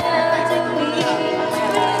meant to be.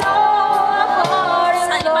 With all my heart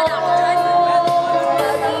and soul, I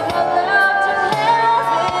give my love to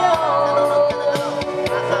have it all.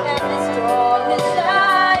 And as strong as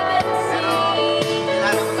I can see,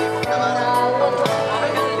 I will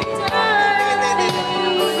always eternity.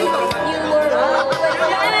 You were always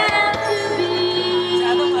meant to be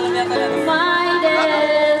my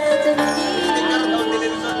destiny.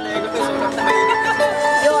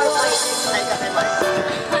 You're my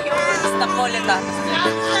Stop mo ulit ah.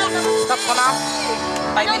 Stop ko na.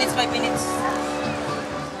 5 minutes, 5 minutes.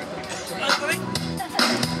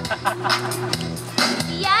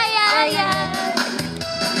 Yeah, yeah, yeah.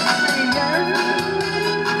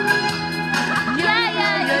 Yeah,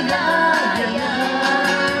 yeah, yeah, yeah, yeah.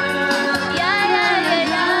 Yeah, yeah, yeah,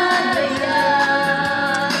 yeah,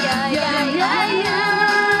 yeah. Yeah, yeah, yeah,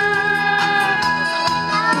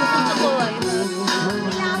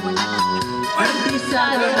 Di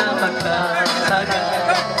sana na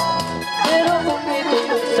magkakagal, pero kung ito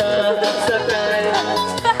sakay,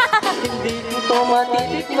 hindi ko to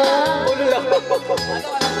matitikman.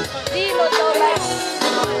 Di mo to ba?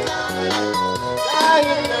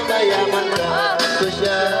 Kahit na mayaman ka,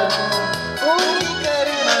 sosyal, kung di ka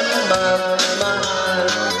rin man magmahal,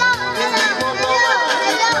 hindi mo to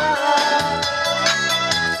matitikman.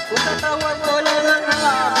 Kung katawan ko lang ang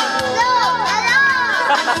habang mo,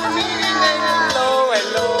 humiling ay hello,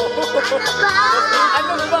 hello.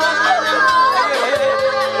 Ano ba?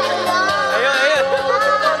 Ayun, ayun.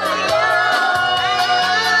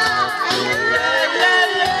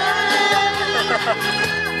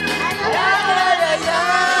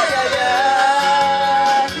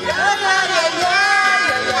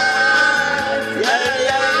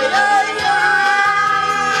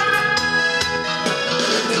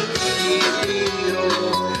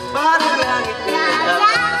 Parang langit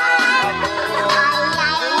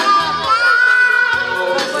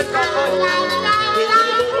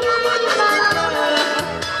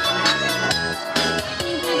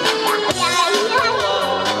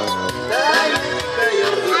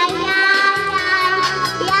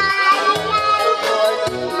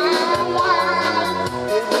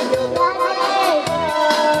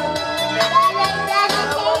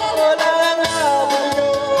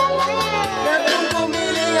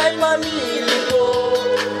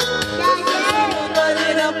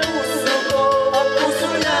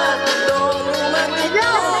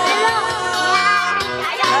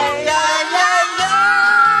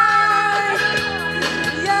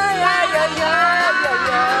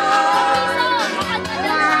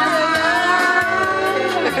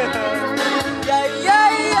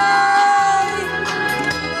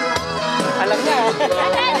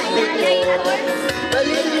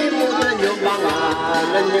Nalilimutan yung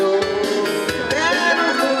pangalan nyo, pero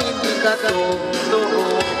kung hindi ka totoo,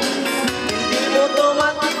 hindi mo to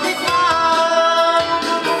matitikman.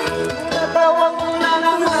 Tatawag mo na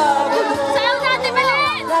ng habol mo, Sayaw natin,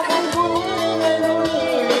 Belen! lakang gumiling ay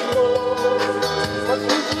lumilig ko.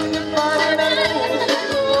 Pag-isingit pa rin ang puso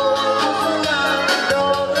ko, ang puso na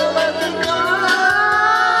automatic ka.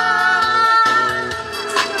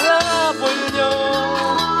 Habol nyo,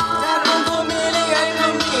 lakang gumiling ay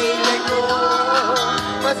lumilig ko.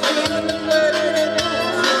 Pasingit pa rin ang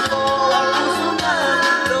puso ko, ang puso na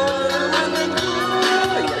automatic ka.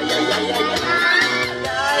 Ay, ay, ay, ay,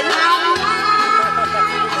 ay, ay.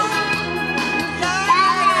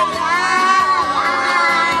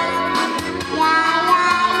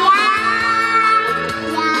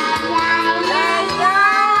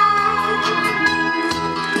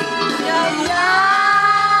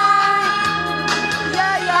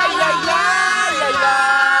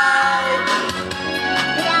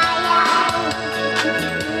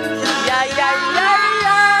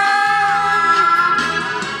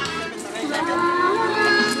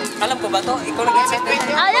 Alam ko ba to? Ikaw nag-set eh.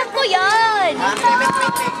 Alam ko yan!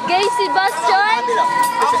 Gay Sebastian!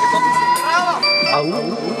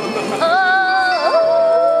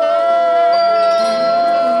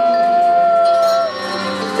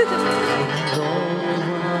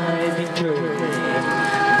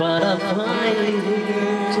 But I'm finally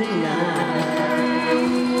here tonight,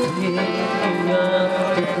 picking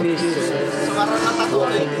up the pieces,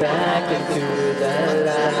 walking back into the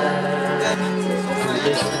light.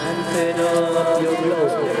 The sunset of your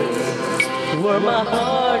glory, where my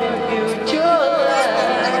heart and future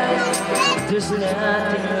lies. There's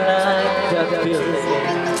nothing like the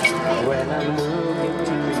feeling when I move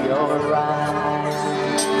into your eyes.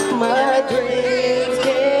 My dreams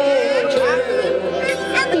came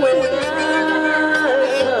true when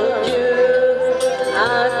I found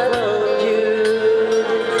you.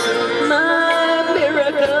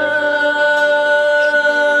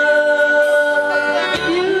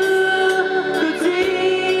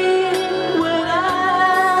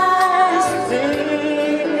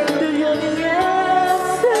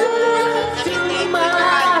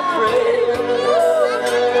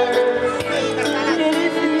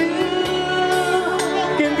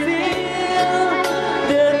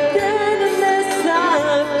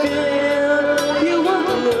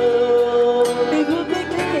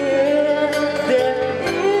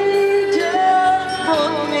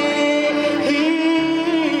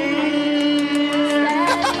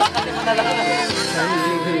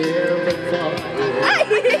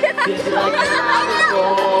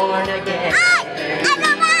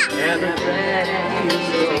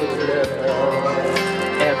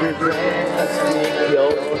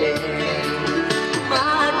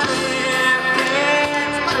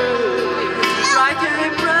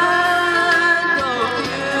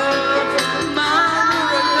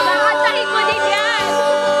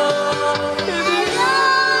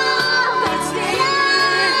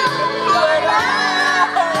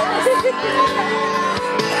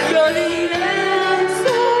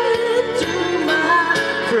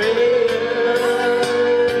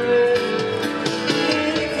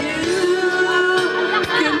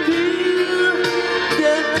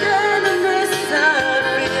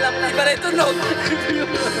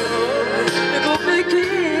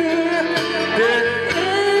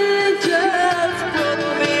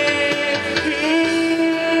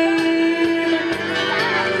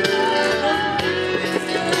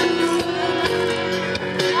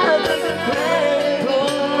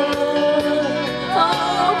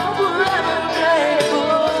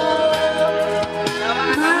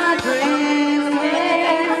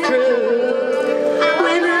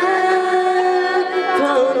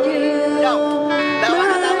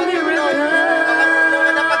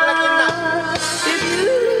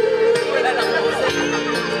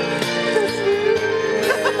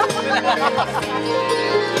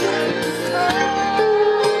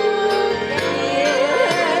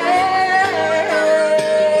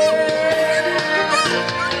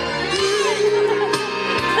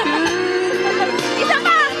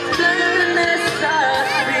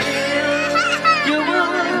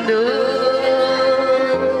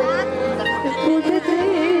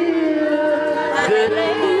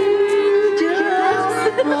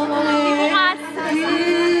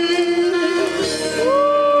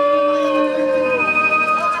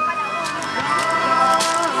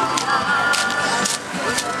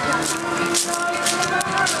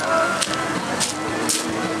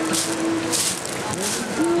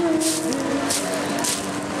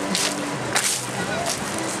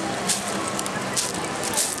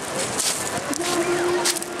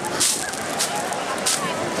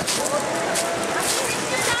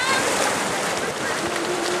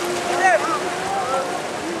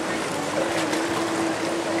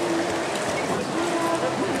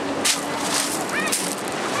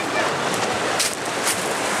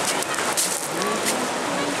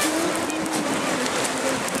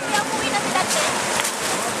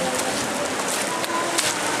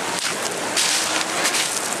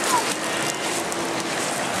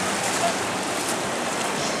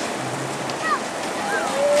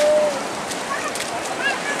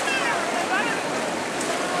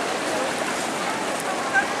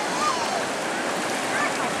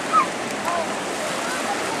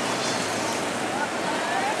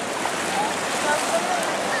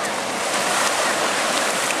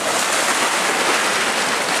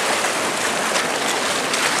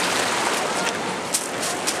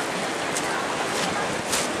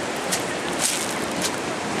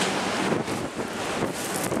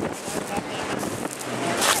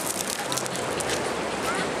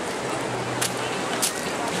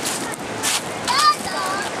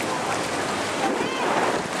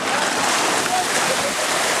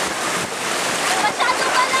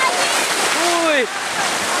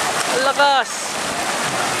 Lakas!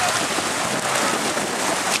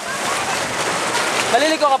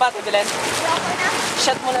 Maliligo ka ba, Ate Belen?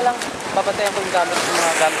 Shot mo na lang. Babantayan ko yung gamit, yung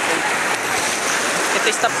mga gamit ko. Ito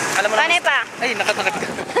yung stop. Alam mo na. Paano pa? Ay, nakatakad ka.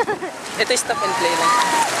 Ito yung stop and play lang.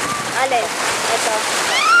 Alin? Ito.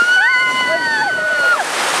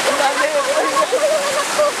 Ang dami.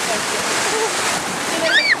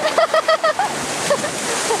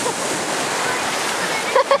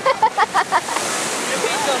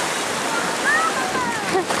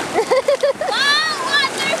 Wow!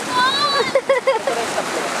 Waterfall! Ito na yung stop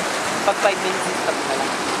lang. Pag 5 minutes, yung stop na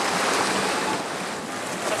lang.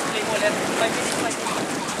 Tapos play mo ulit. 5 minutes, 5 minutes.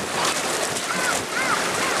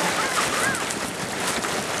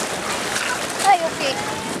 Ay, okay.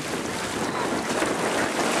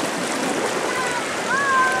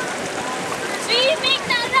 Swimming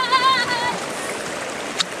na run!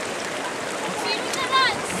 Swimming na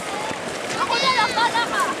run! Ako na lang, bala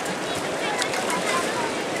ka!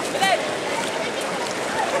 Belen!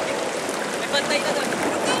 May bantay na doon.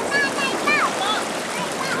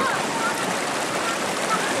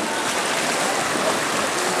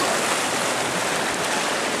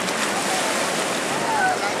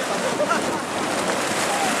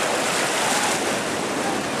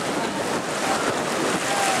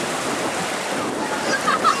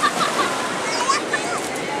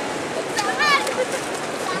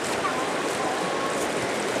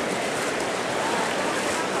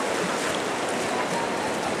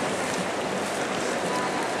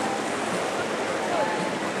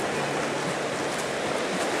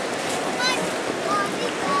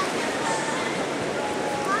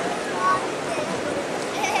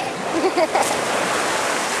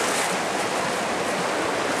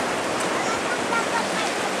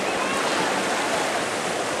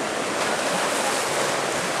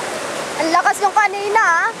 Ang lakas yung kanina,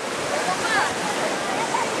 ah.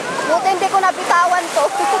 Buti hindi ko nabitawan to.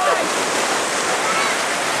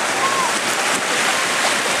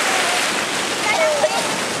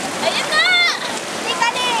 Ayun na! Hindi ka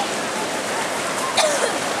ni!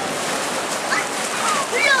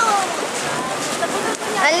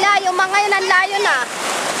 Ang layo, mga yun, ang layo na.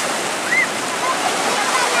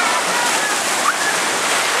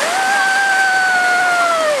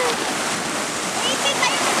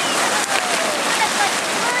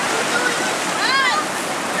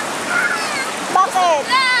 Bakit?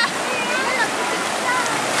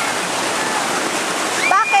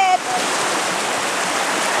 Bakit?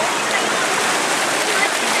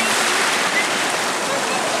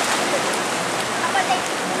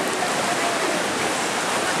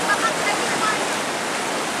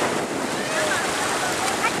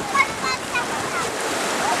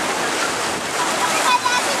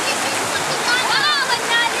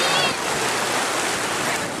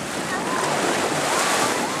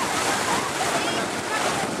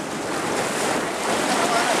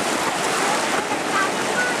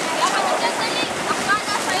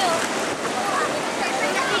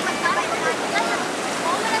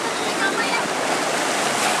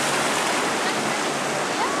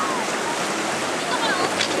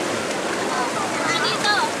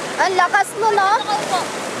 Ang lakas mo, no?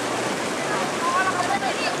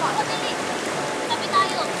 Tabi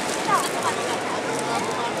tayo.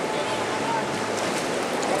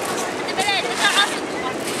 Ate Belen, nagkakasundo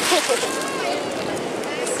ka.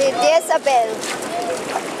 Si Jezabel.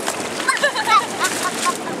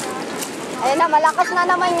 Ayun na, malakas na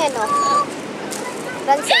naman yan, no?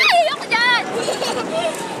 Francis. Yay! Ako dyan!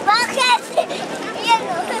 Bakit? Yan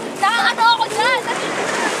o. Nakakato ako dyan.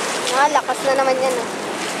 Ah, lakas na naman yan, no?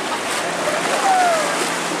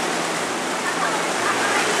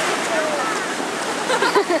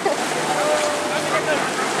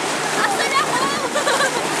 Asan ako?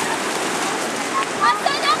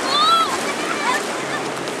 Asan ako?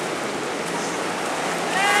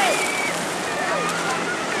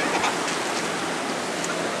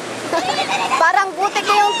 Parang butik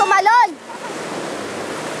yung tumalon.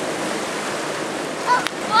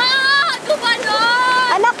 Ah!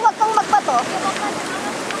 Gumanon! Anak, huwag kang magbato.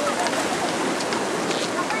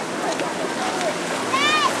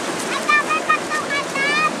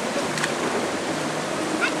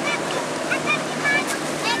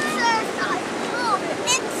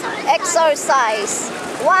 Exercise.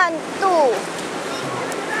 1, 2. 1,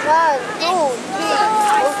 2, 3.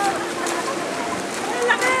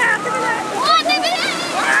 Oh, Belen!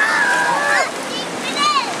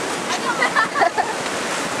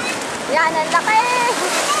 Yan, ang laki.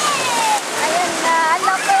 Ayan na, ang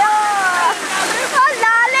laki, oh. Ang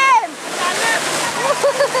lalim.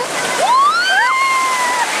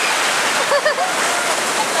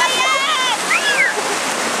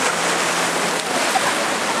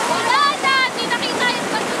 Wala na! Di nakita yung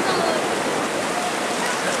pagsunod.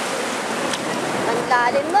 Ang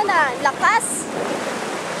lalim mo na, ang lakas.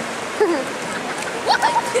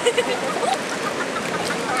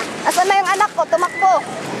 Asan na yung anak ko? Tumakbo.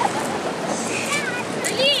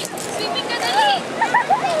 Dali! Swimming ka, dali!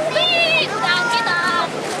 Wait! Udahan kita!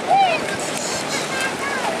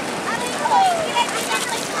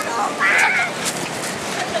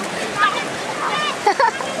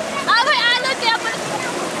 Ah, may alon! Kaya pala...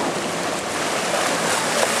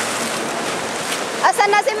 Asan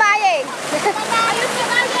na si Mayeng? Ayun si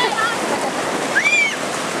Mali!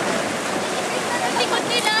 Ang likod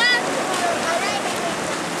nila!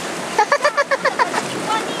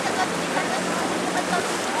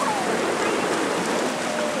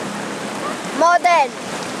 Model.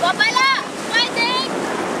 Wapala! Pwedeng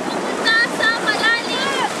pumunta sa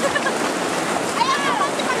malalim!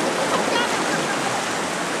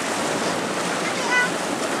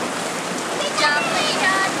 Jump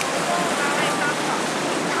yan!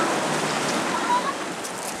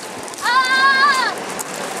 Ah!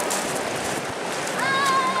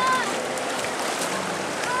 Ah!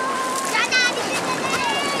 Sana, dito ka na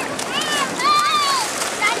eh!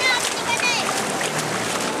 Sana, dito ka na eh!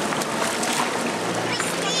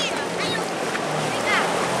 Christine! Ayun!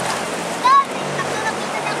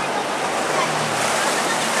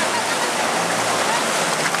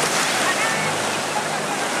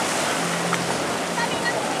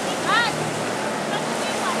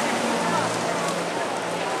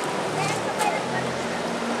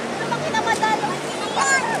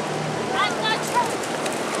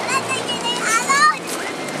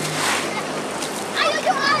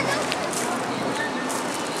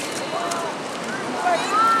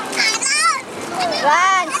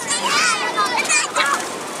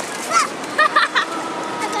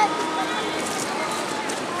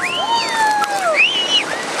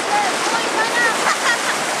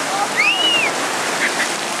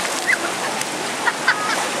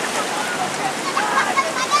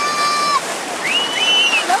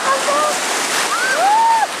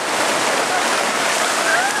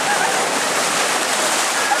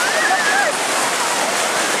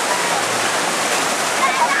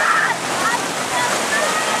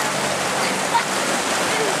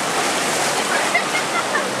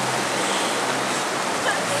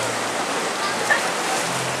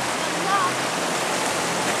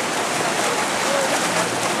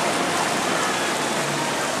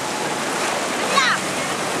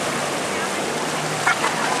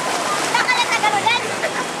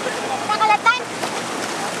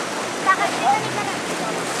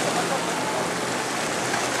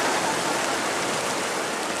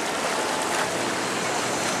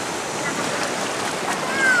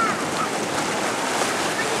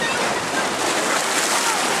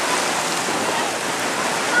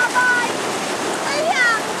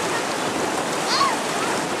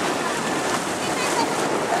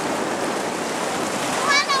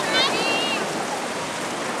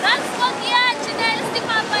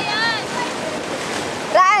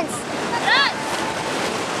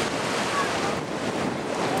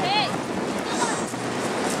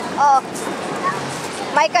 Oh.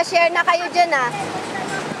 May ka-share na kayo dyan ah.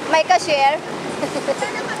 May ka-share.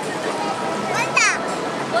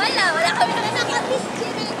 Wala kami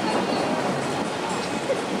nakapicture.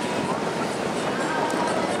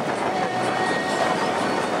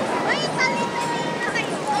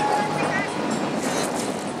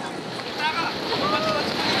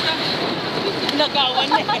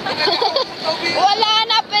 Nagawan na. Wala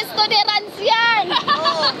na, pesto ni Rans yan.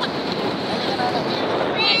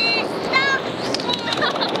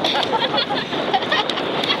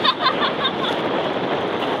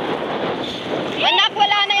 Anak,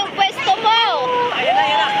 wala na yung pwesto mo. Ayan na,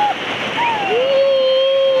 ayan na.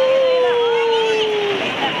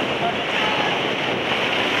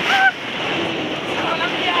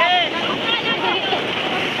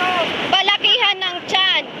 Balakihan ng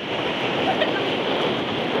tiyan.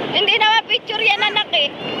 Hindi na ma-picture yan, anak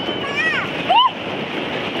eh.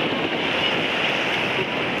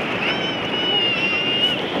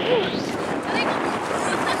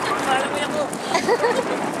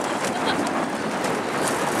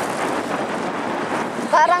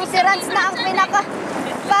 Parang si Rans na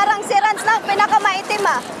ang pinakamaitim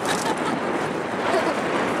ah.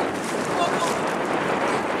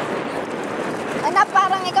 Anak,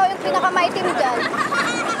 parang ikaw yung pinakamaitim dyan.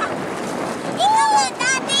 Ikaw nga,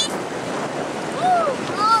 daddy!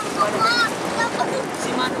 Si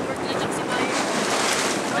Manong Bertie at si Maya.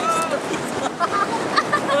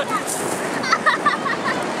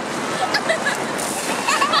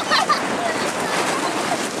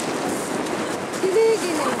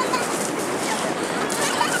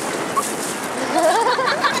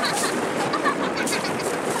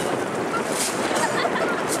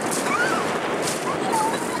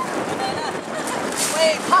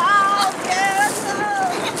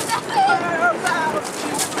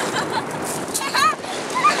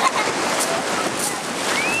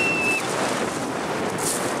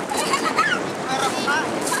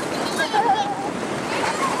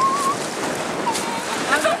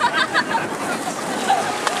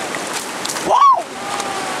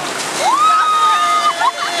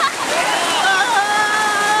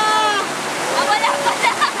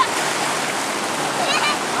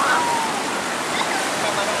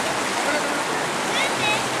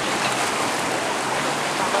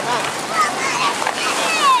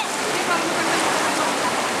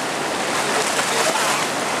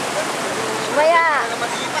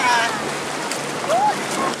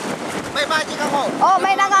 May magic ako. Oh,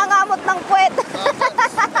 may nangangamot ng puwet.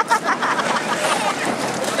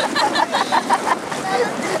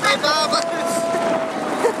 May bubbles.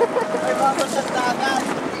 May bubbles sa dagat.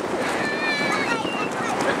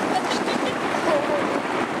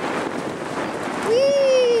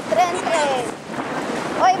 Wee! Tren.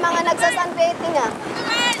 Oy, mga nagsasunbathing ah.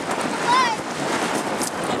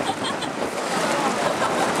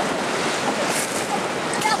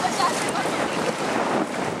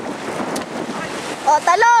 Oh,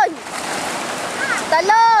 talon!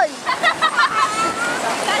 Talon!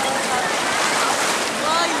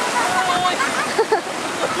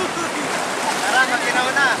 Tara, magkinaw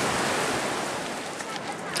na.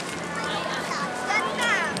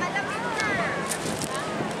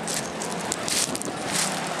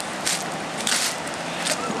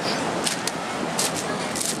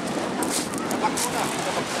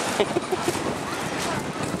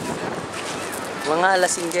 Mga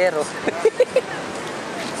lasinggero.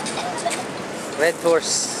 Red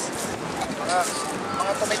horse.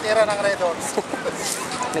 Mga tumitira ng red horse.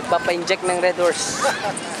 Nagpapa-inject ng red horse.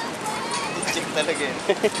 Check talaga eh.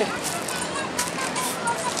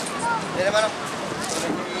 Hindi naman ako.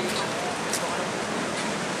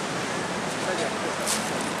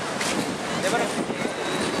 Hindi naman ako.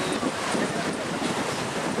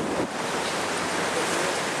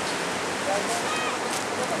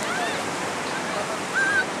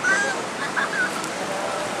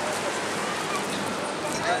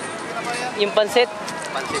 Yung pansit.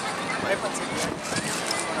 Pansit. May pansit.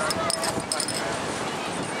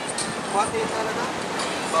 Pati talaga.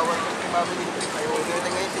 Bawal kang ibabalik. Ayaw ko na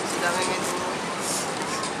ngayon. Sila ngayon.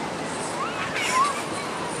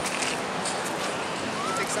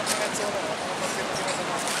 I-text ang mga tsura.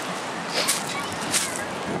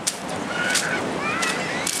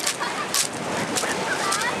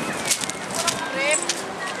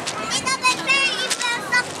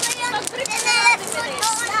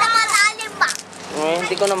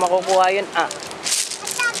 Hindi ko na makukuha yun. Ah. Hindi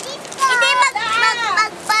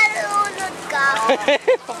magpalunod ka.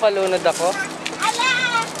 Papalunod ako.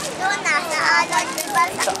 Ala! Doon na, sa alon. Diba?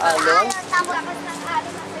 Sa alon? Tapos ng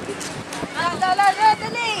alon.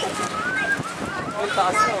 Dali! Ang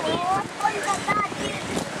taas na. All the daddy.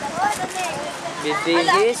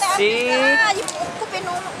 Bibili si Yung ko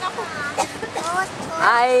pinulog na ko.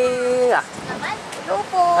 Ira. Hello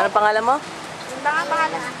po. Anong pangalan mo? Yung mga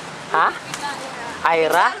pangalan. Ha?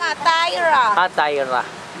 Ira? Tyra. Ah, Tyra.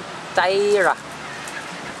 Tyra.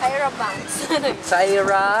 Tyra Banks.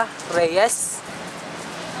 Tyra Reyes.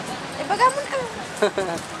 Eh, baga mo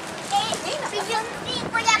na.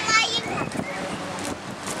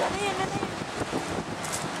 Ano yan?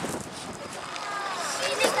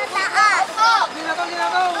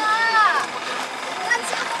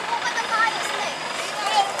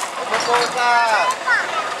 Umupo ka.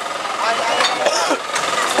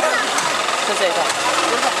 Saan sa ito?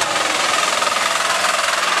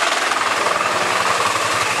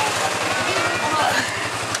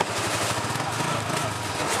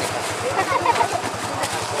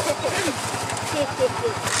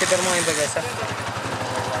 Sipir mo yung bagasa.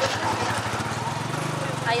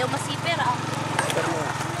 Ayaw masipir ah. Sipir mo.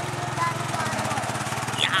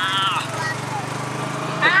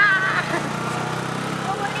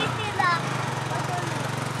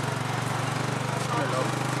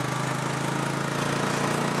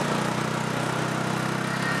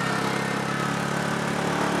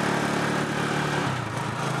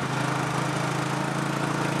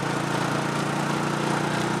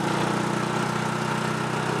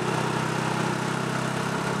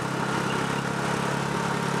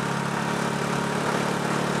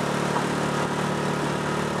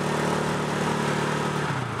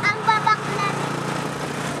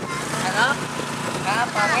 Ano? Ah,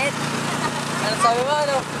 pangit. Ano sabi mo,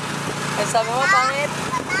 ano? Ano sabi mo, pangit?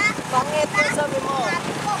 Pangit, ano sabi mo?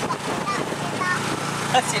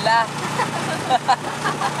 Sila.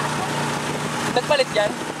 Nagpalit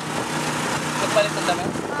yan? Nagpalit ang dami?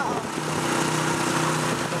 Oo.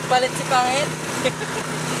 Nagpalit si pangit?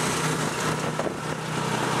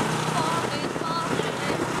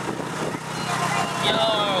 Yo!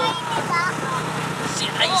 Si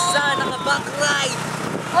Aiza, naka-backride!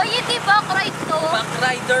 Oy, hindi ba ride to?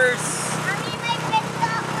 Backriders!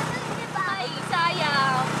 Ay,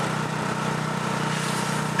 sayang.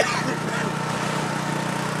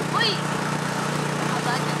 Uy!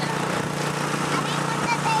 Aba na na.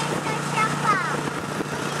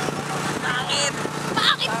 Pangit!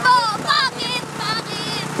 Bakit to? Bakit?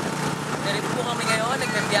 Bakit? Narito po kami ngayon,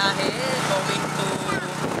 nagbibiyahe, going to...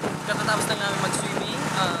 Kakatapos lang namin mag-swimming,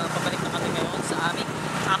 pabalik na kami ngayon sa aming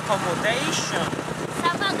accommodation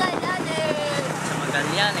Sa Magallanes. sa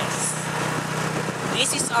Magallanes.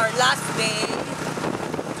 This is our last day.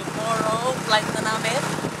 Tomorrow, flight na namin.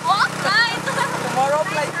 What? Ride? Tomorrow,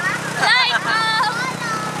 flight. Ride up!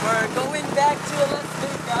 We're going back to Las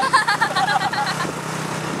Vegas.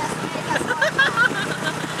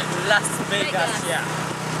 Las Vegas, yeah.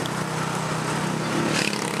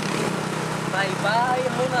 Bye-bye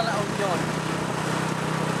muna La Union.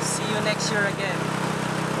 See you next year again.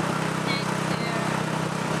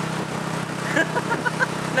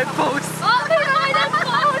 Nag-post. Oh, pero may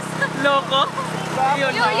nag-post! Loko.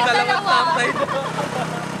 Yun, Yung dalawang dalawa. tambay doon.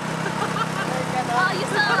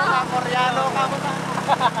 Ayos ah! Koreano ka mo na.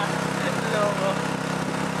 Loko.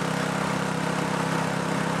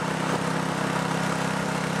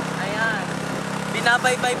 Ayan.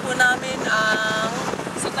 Binabaybay po namin ang...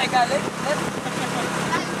 Saan tayo galing?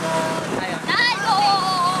 Ayan. Nalvo!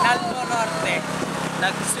 Nalvo Norte.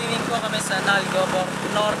 Nag-swimming po kami sa Nalvo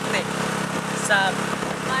Norte. Sa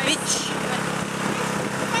beach.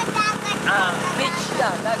 Beach na,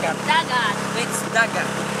 dagat. Dagat. It's dagat.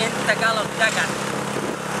 In Tagalog, dagat.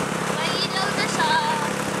 May ilaw na siya.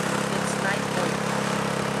 It's night boy.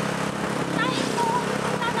 Nalvo!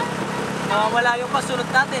 Wala yung kasunod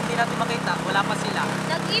natin, hindi natin makita. Wala pa sila.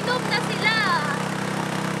 Nag-inom na sila.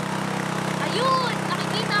 Ayun!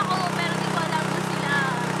 Nakikita ko, pero di ko alam kung sila.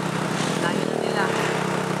 Layo na nila.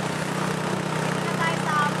 Ito na tayo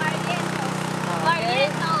sa Marientos.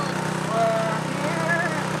 Marientos!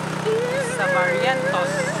 Sa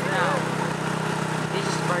Marientos now. This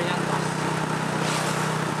is Marientos.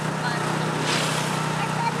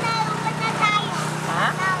 Ha?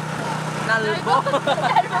 Nalvo?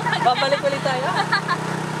 Babalik ulit tayo.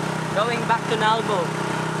 Going back to Nalvo.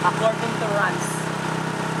 According to Rans.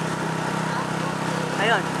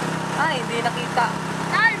 Ayun. Ay, hindi nakita.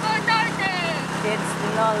 Nalvo Norte! It's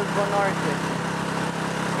Nalvo Norte.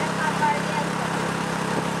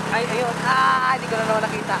 Ay, ayun. Hindi ko na naman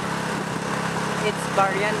nakita. It's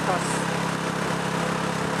Barrientos.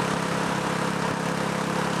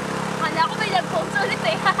 Akala ko may nag-post ulit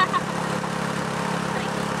eh.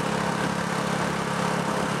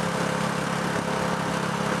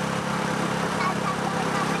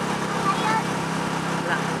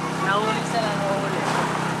 Nahuli sila, nahuli.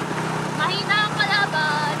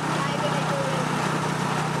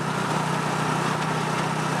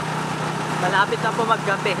 Malapit na po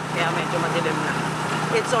maggabi, kaya medyo madilim na.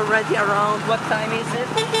 It's already around, what time is it?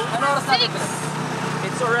 Ano oras natin? 6.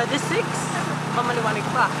 It's already 6. Mamaliwanag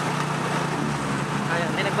pa.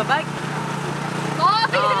 Ayan, may nagbabike. Oh,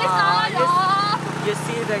 bilis You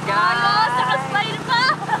see the Ayos, guy? nakaspine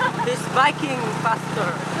pa. He's biking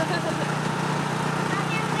faster.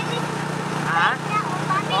 Ha?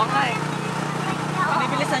 Okay.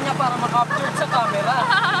 Bibilisan niya para makapture sa camera.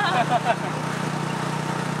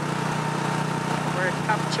 We're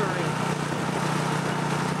capturing.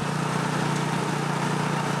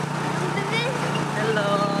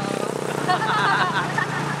 Hello.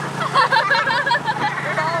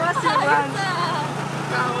 Kawa si Rans.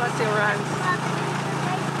 Kawa si Rans.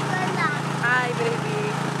 Hi,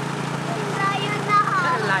 baby.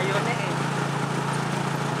 Layo na eh.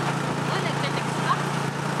 Oh, nagte-text ka?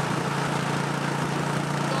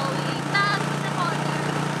 Going back to the corner.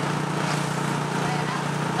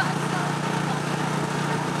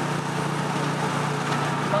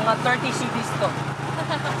 Mga 30 CDs to.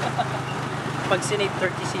 Pag sinave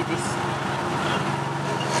 30 CDs.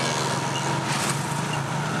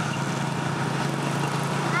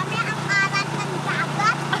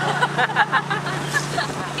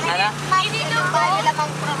 Ano?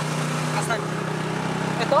 Asan?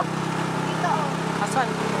 Ito? Asan?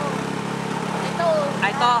 Ito.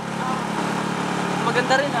 Ay, ito.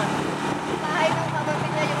 Maganda rin ah. Bahay ng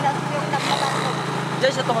pamamilya yung nakapatan ko.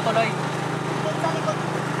 Diyan siya tumatuloy. Doon sa likod.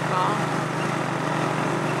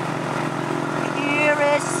 Here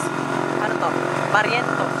is, ano to?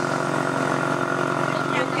 Barrientos.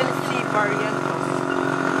 You can see Barrientos.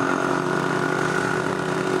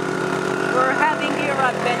 We're having here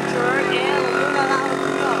adventure in Luna La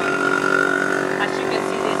Union. As you can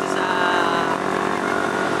see, this is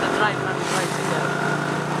the driver tricycle.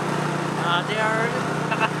 They are,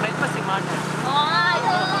 nakakabait pa si Manong.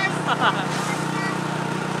 Ayos.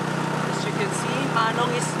 As you can see,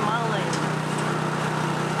 Manong is smiling.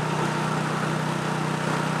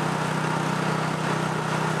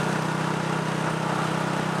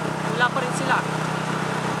 Wala pa rin sila.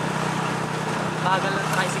 Bagal ng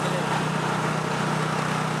tricycle nila.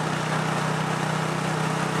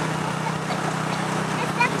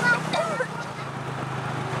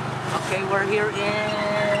 Okay, we're here in...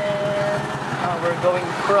 we're going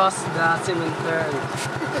across the cemetery.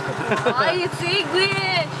 Ay,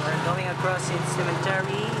 sigwit. We're going across in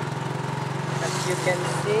cemetery. As you can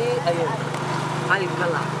see, ayun,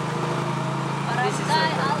 Alcala. This is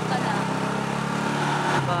Barangay Alcala. Alcala.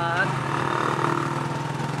 But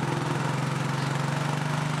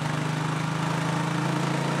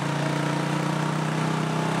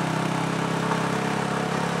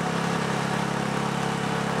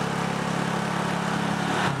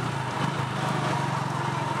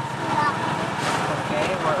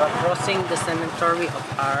okay, we're crossing the cemetery of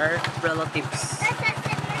our relatives.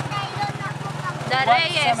 The What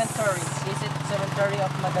Reyes. cemetery? Is it cemetery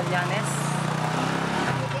of Magallanes?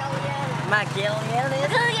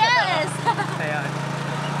 Magallanes? Yes. Ayan.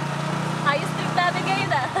 Ayos trip natin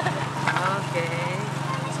ngayon ah. Okay.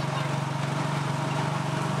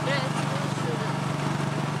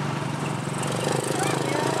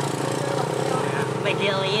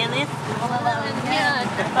 Magallanes? Yan.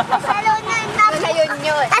 Ngayon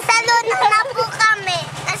yun. na po kami.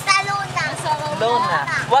 Nasa Luna. Luna.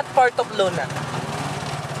 What part of Luna?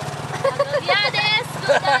 Yanes.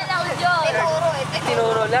 Luna lang yun. Tinuro eh.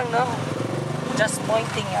 Tinuro lang, no? Just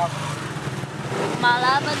pointing out.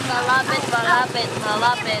 Malapit, malapit, malapit,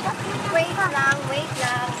 malapit. Wait lang, wait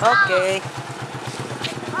lang. Okay.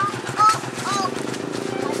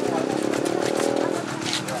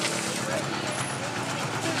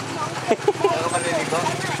 Ako maliligo.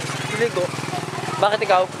 Ligo. Bakit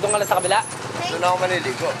ikaw? Doon ka lang sa kabila? Doon ako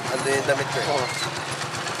maliligo. Ando yung damit ko.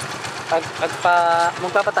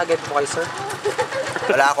 Magpapatagay po kayo, sir?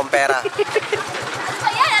 Wala akong pera.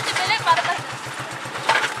 Ayan, Ate Belen, para ba?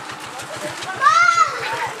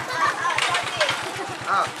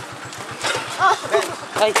 Ah,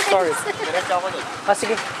 Ay, sorry. diretso ako doon.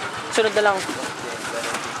 Sige. Sunod na lang.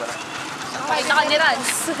 Ay, naka ni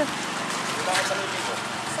Rans.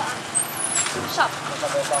 Shop.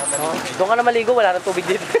 Oh, doon ka na maligo. Wala nang tubig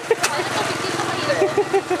dito. Ay, tubig dito kayo.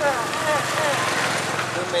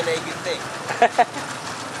 Doon may naigit na eh.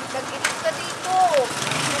 Nag-itis ka dito.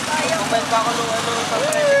 Kumain pa ako nung sa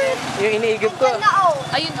president. Yung iniigib ko. Yan na oh.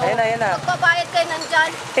 Ayun, oh. Ayan na, ayan na. Magbabayad kayo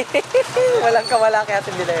nandyan. Walang kawala kaya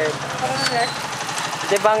ating bilahin.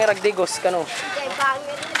 Jay Banger Agdigos, kano? Jay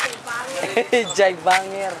Banger na, Jay Banger. Jay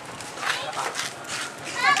Banger.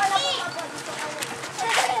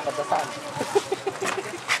 Patasan.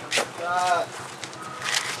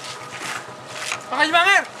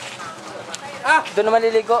 Pakalimanger! Doon na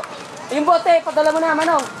maliligo. Yung bote, padala mo na,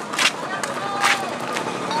 Manong.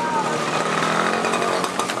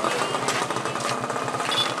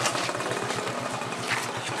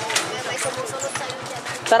 May sumusunod sa'yo dyan.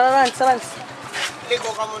 Tara, Rans, Rans.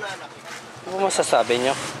 Ligo ka muna, anak. Ano po masasabi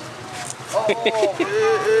nyo? Oo.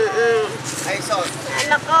 Ay, sos.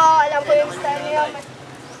 Anak ko, alam ko yung style niyo.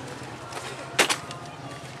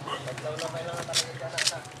 Tatlaw na kailangan talaga dyan,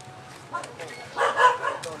 anak.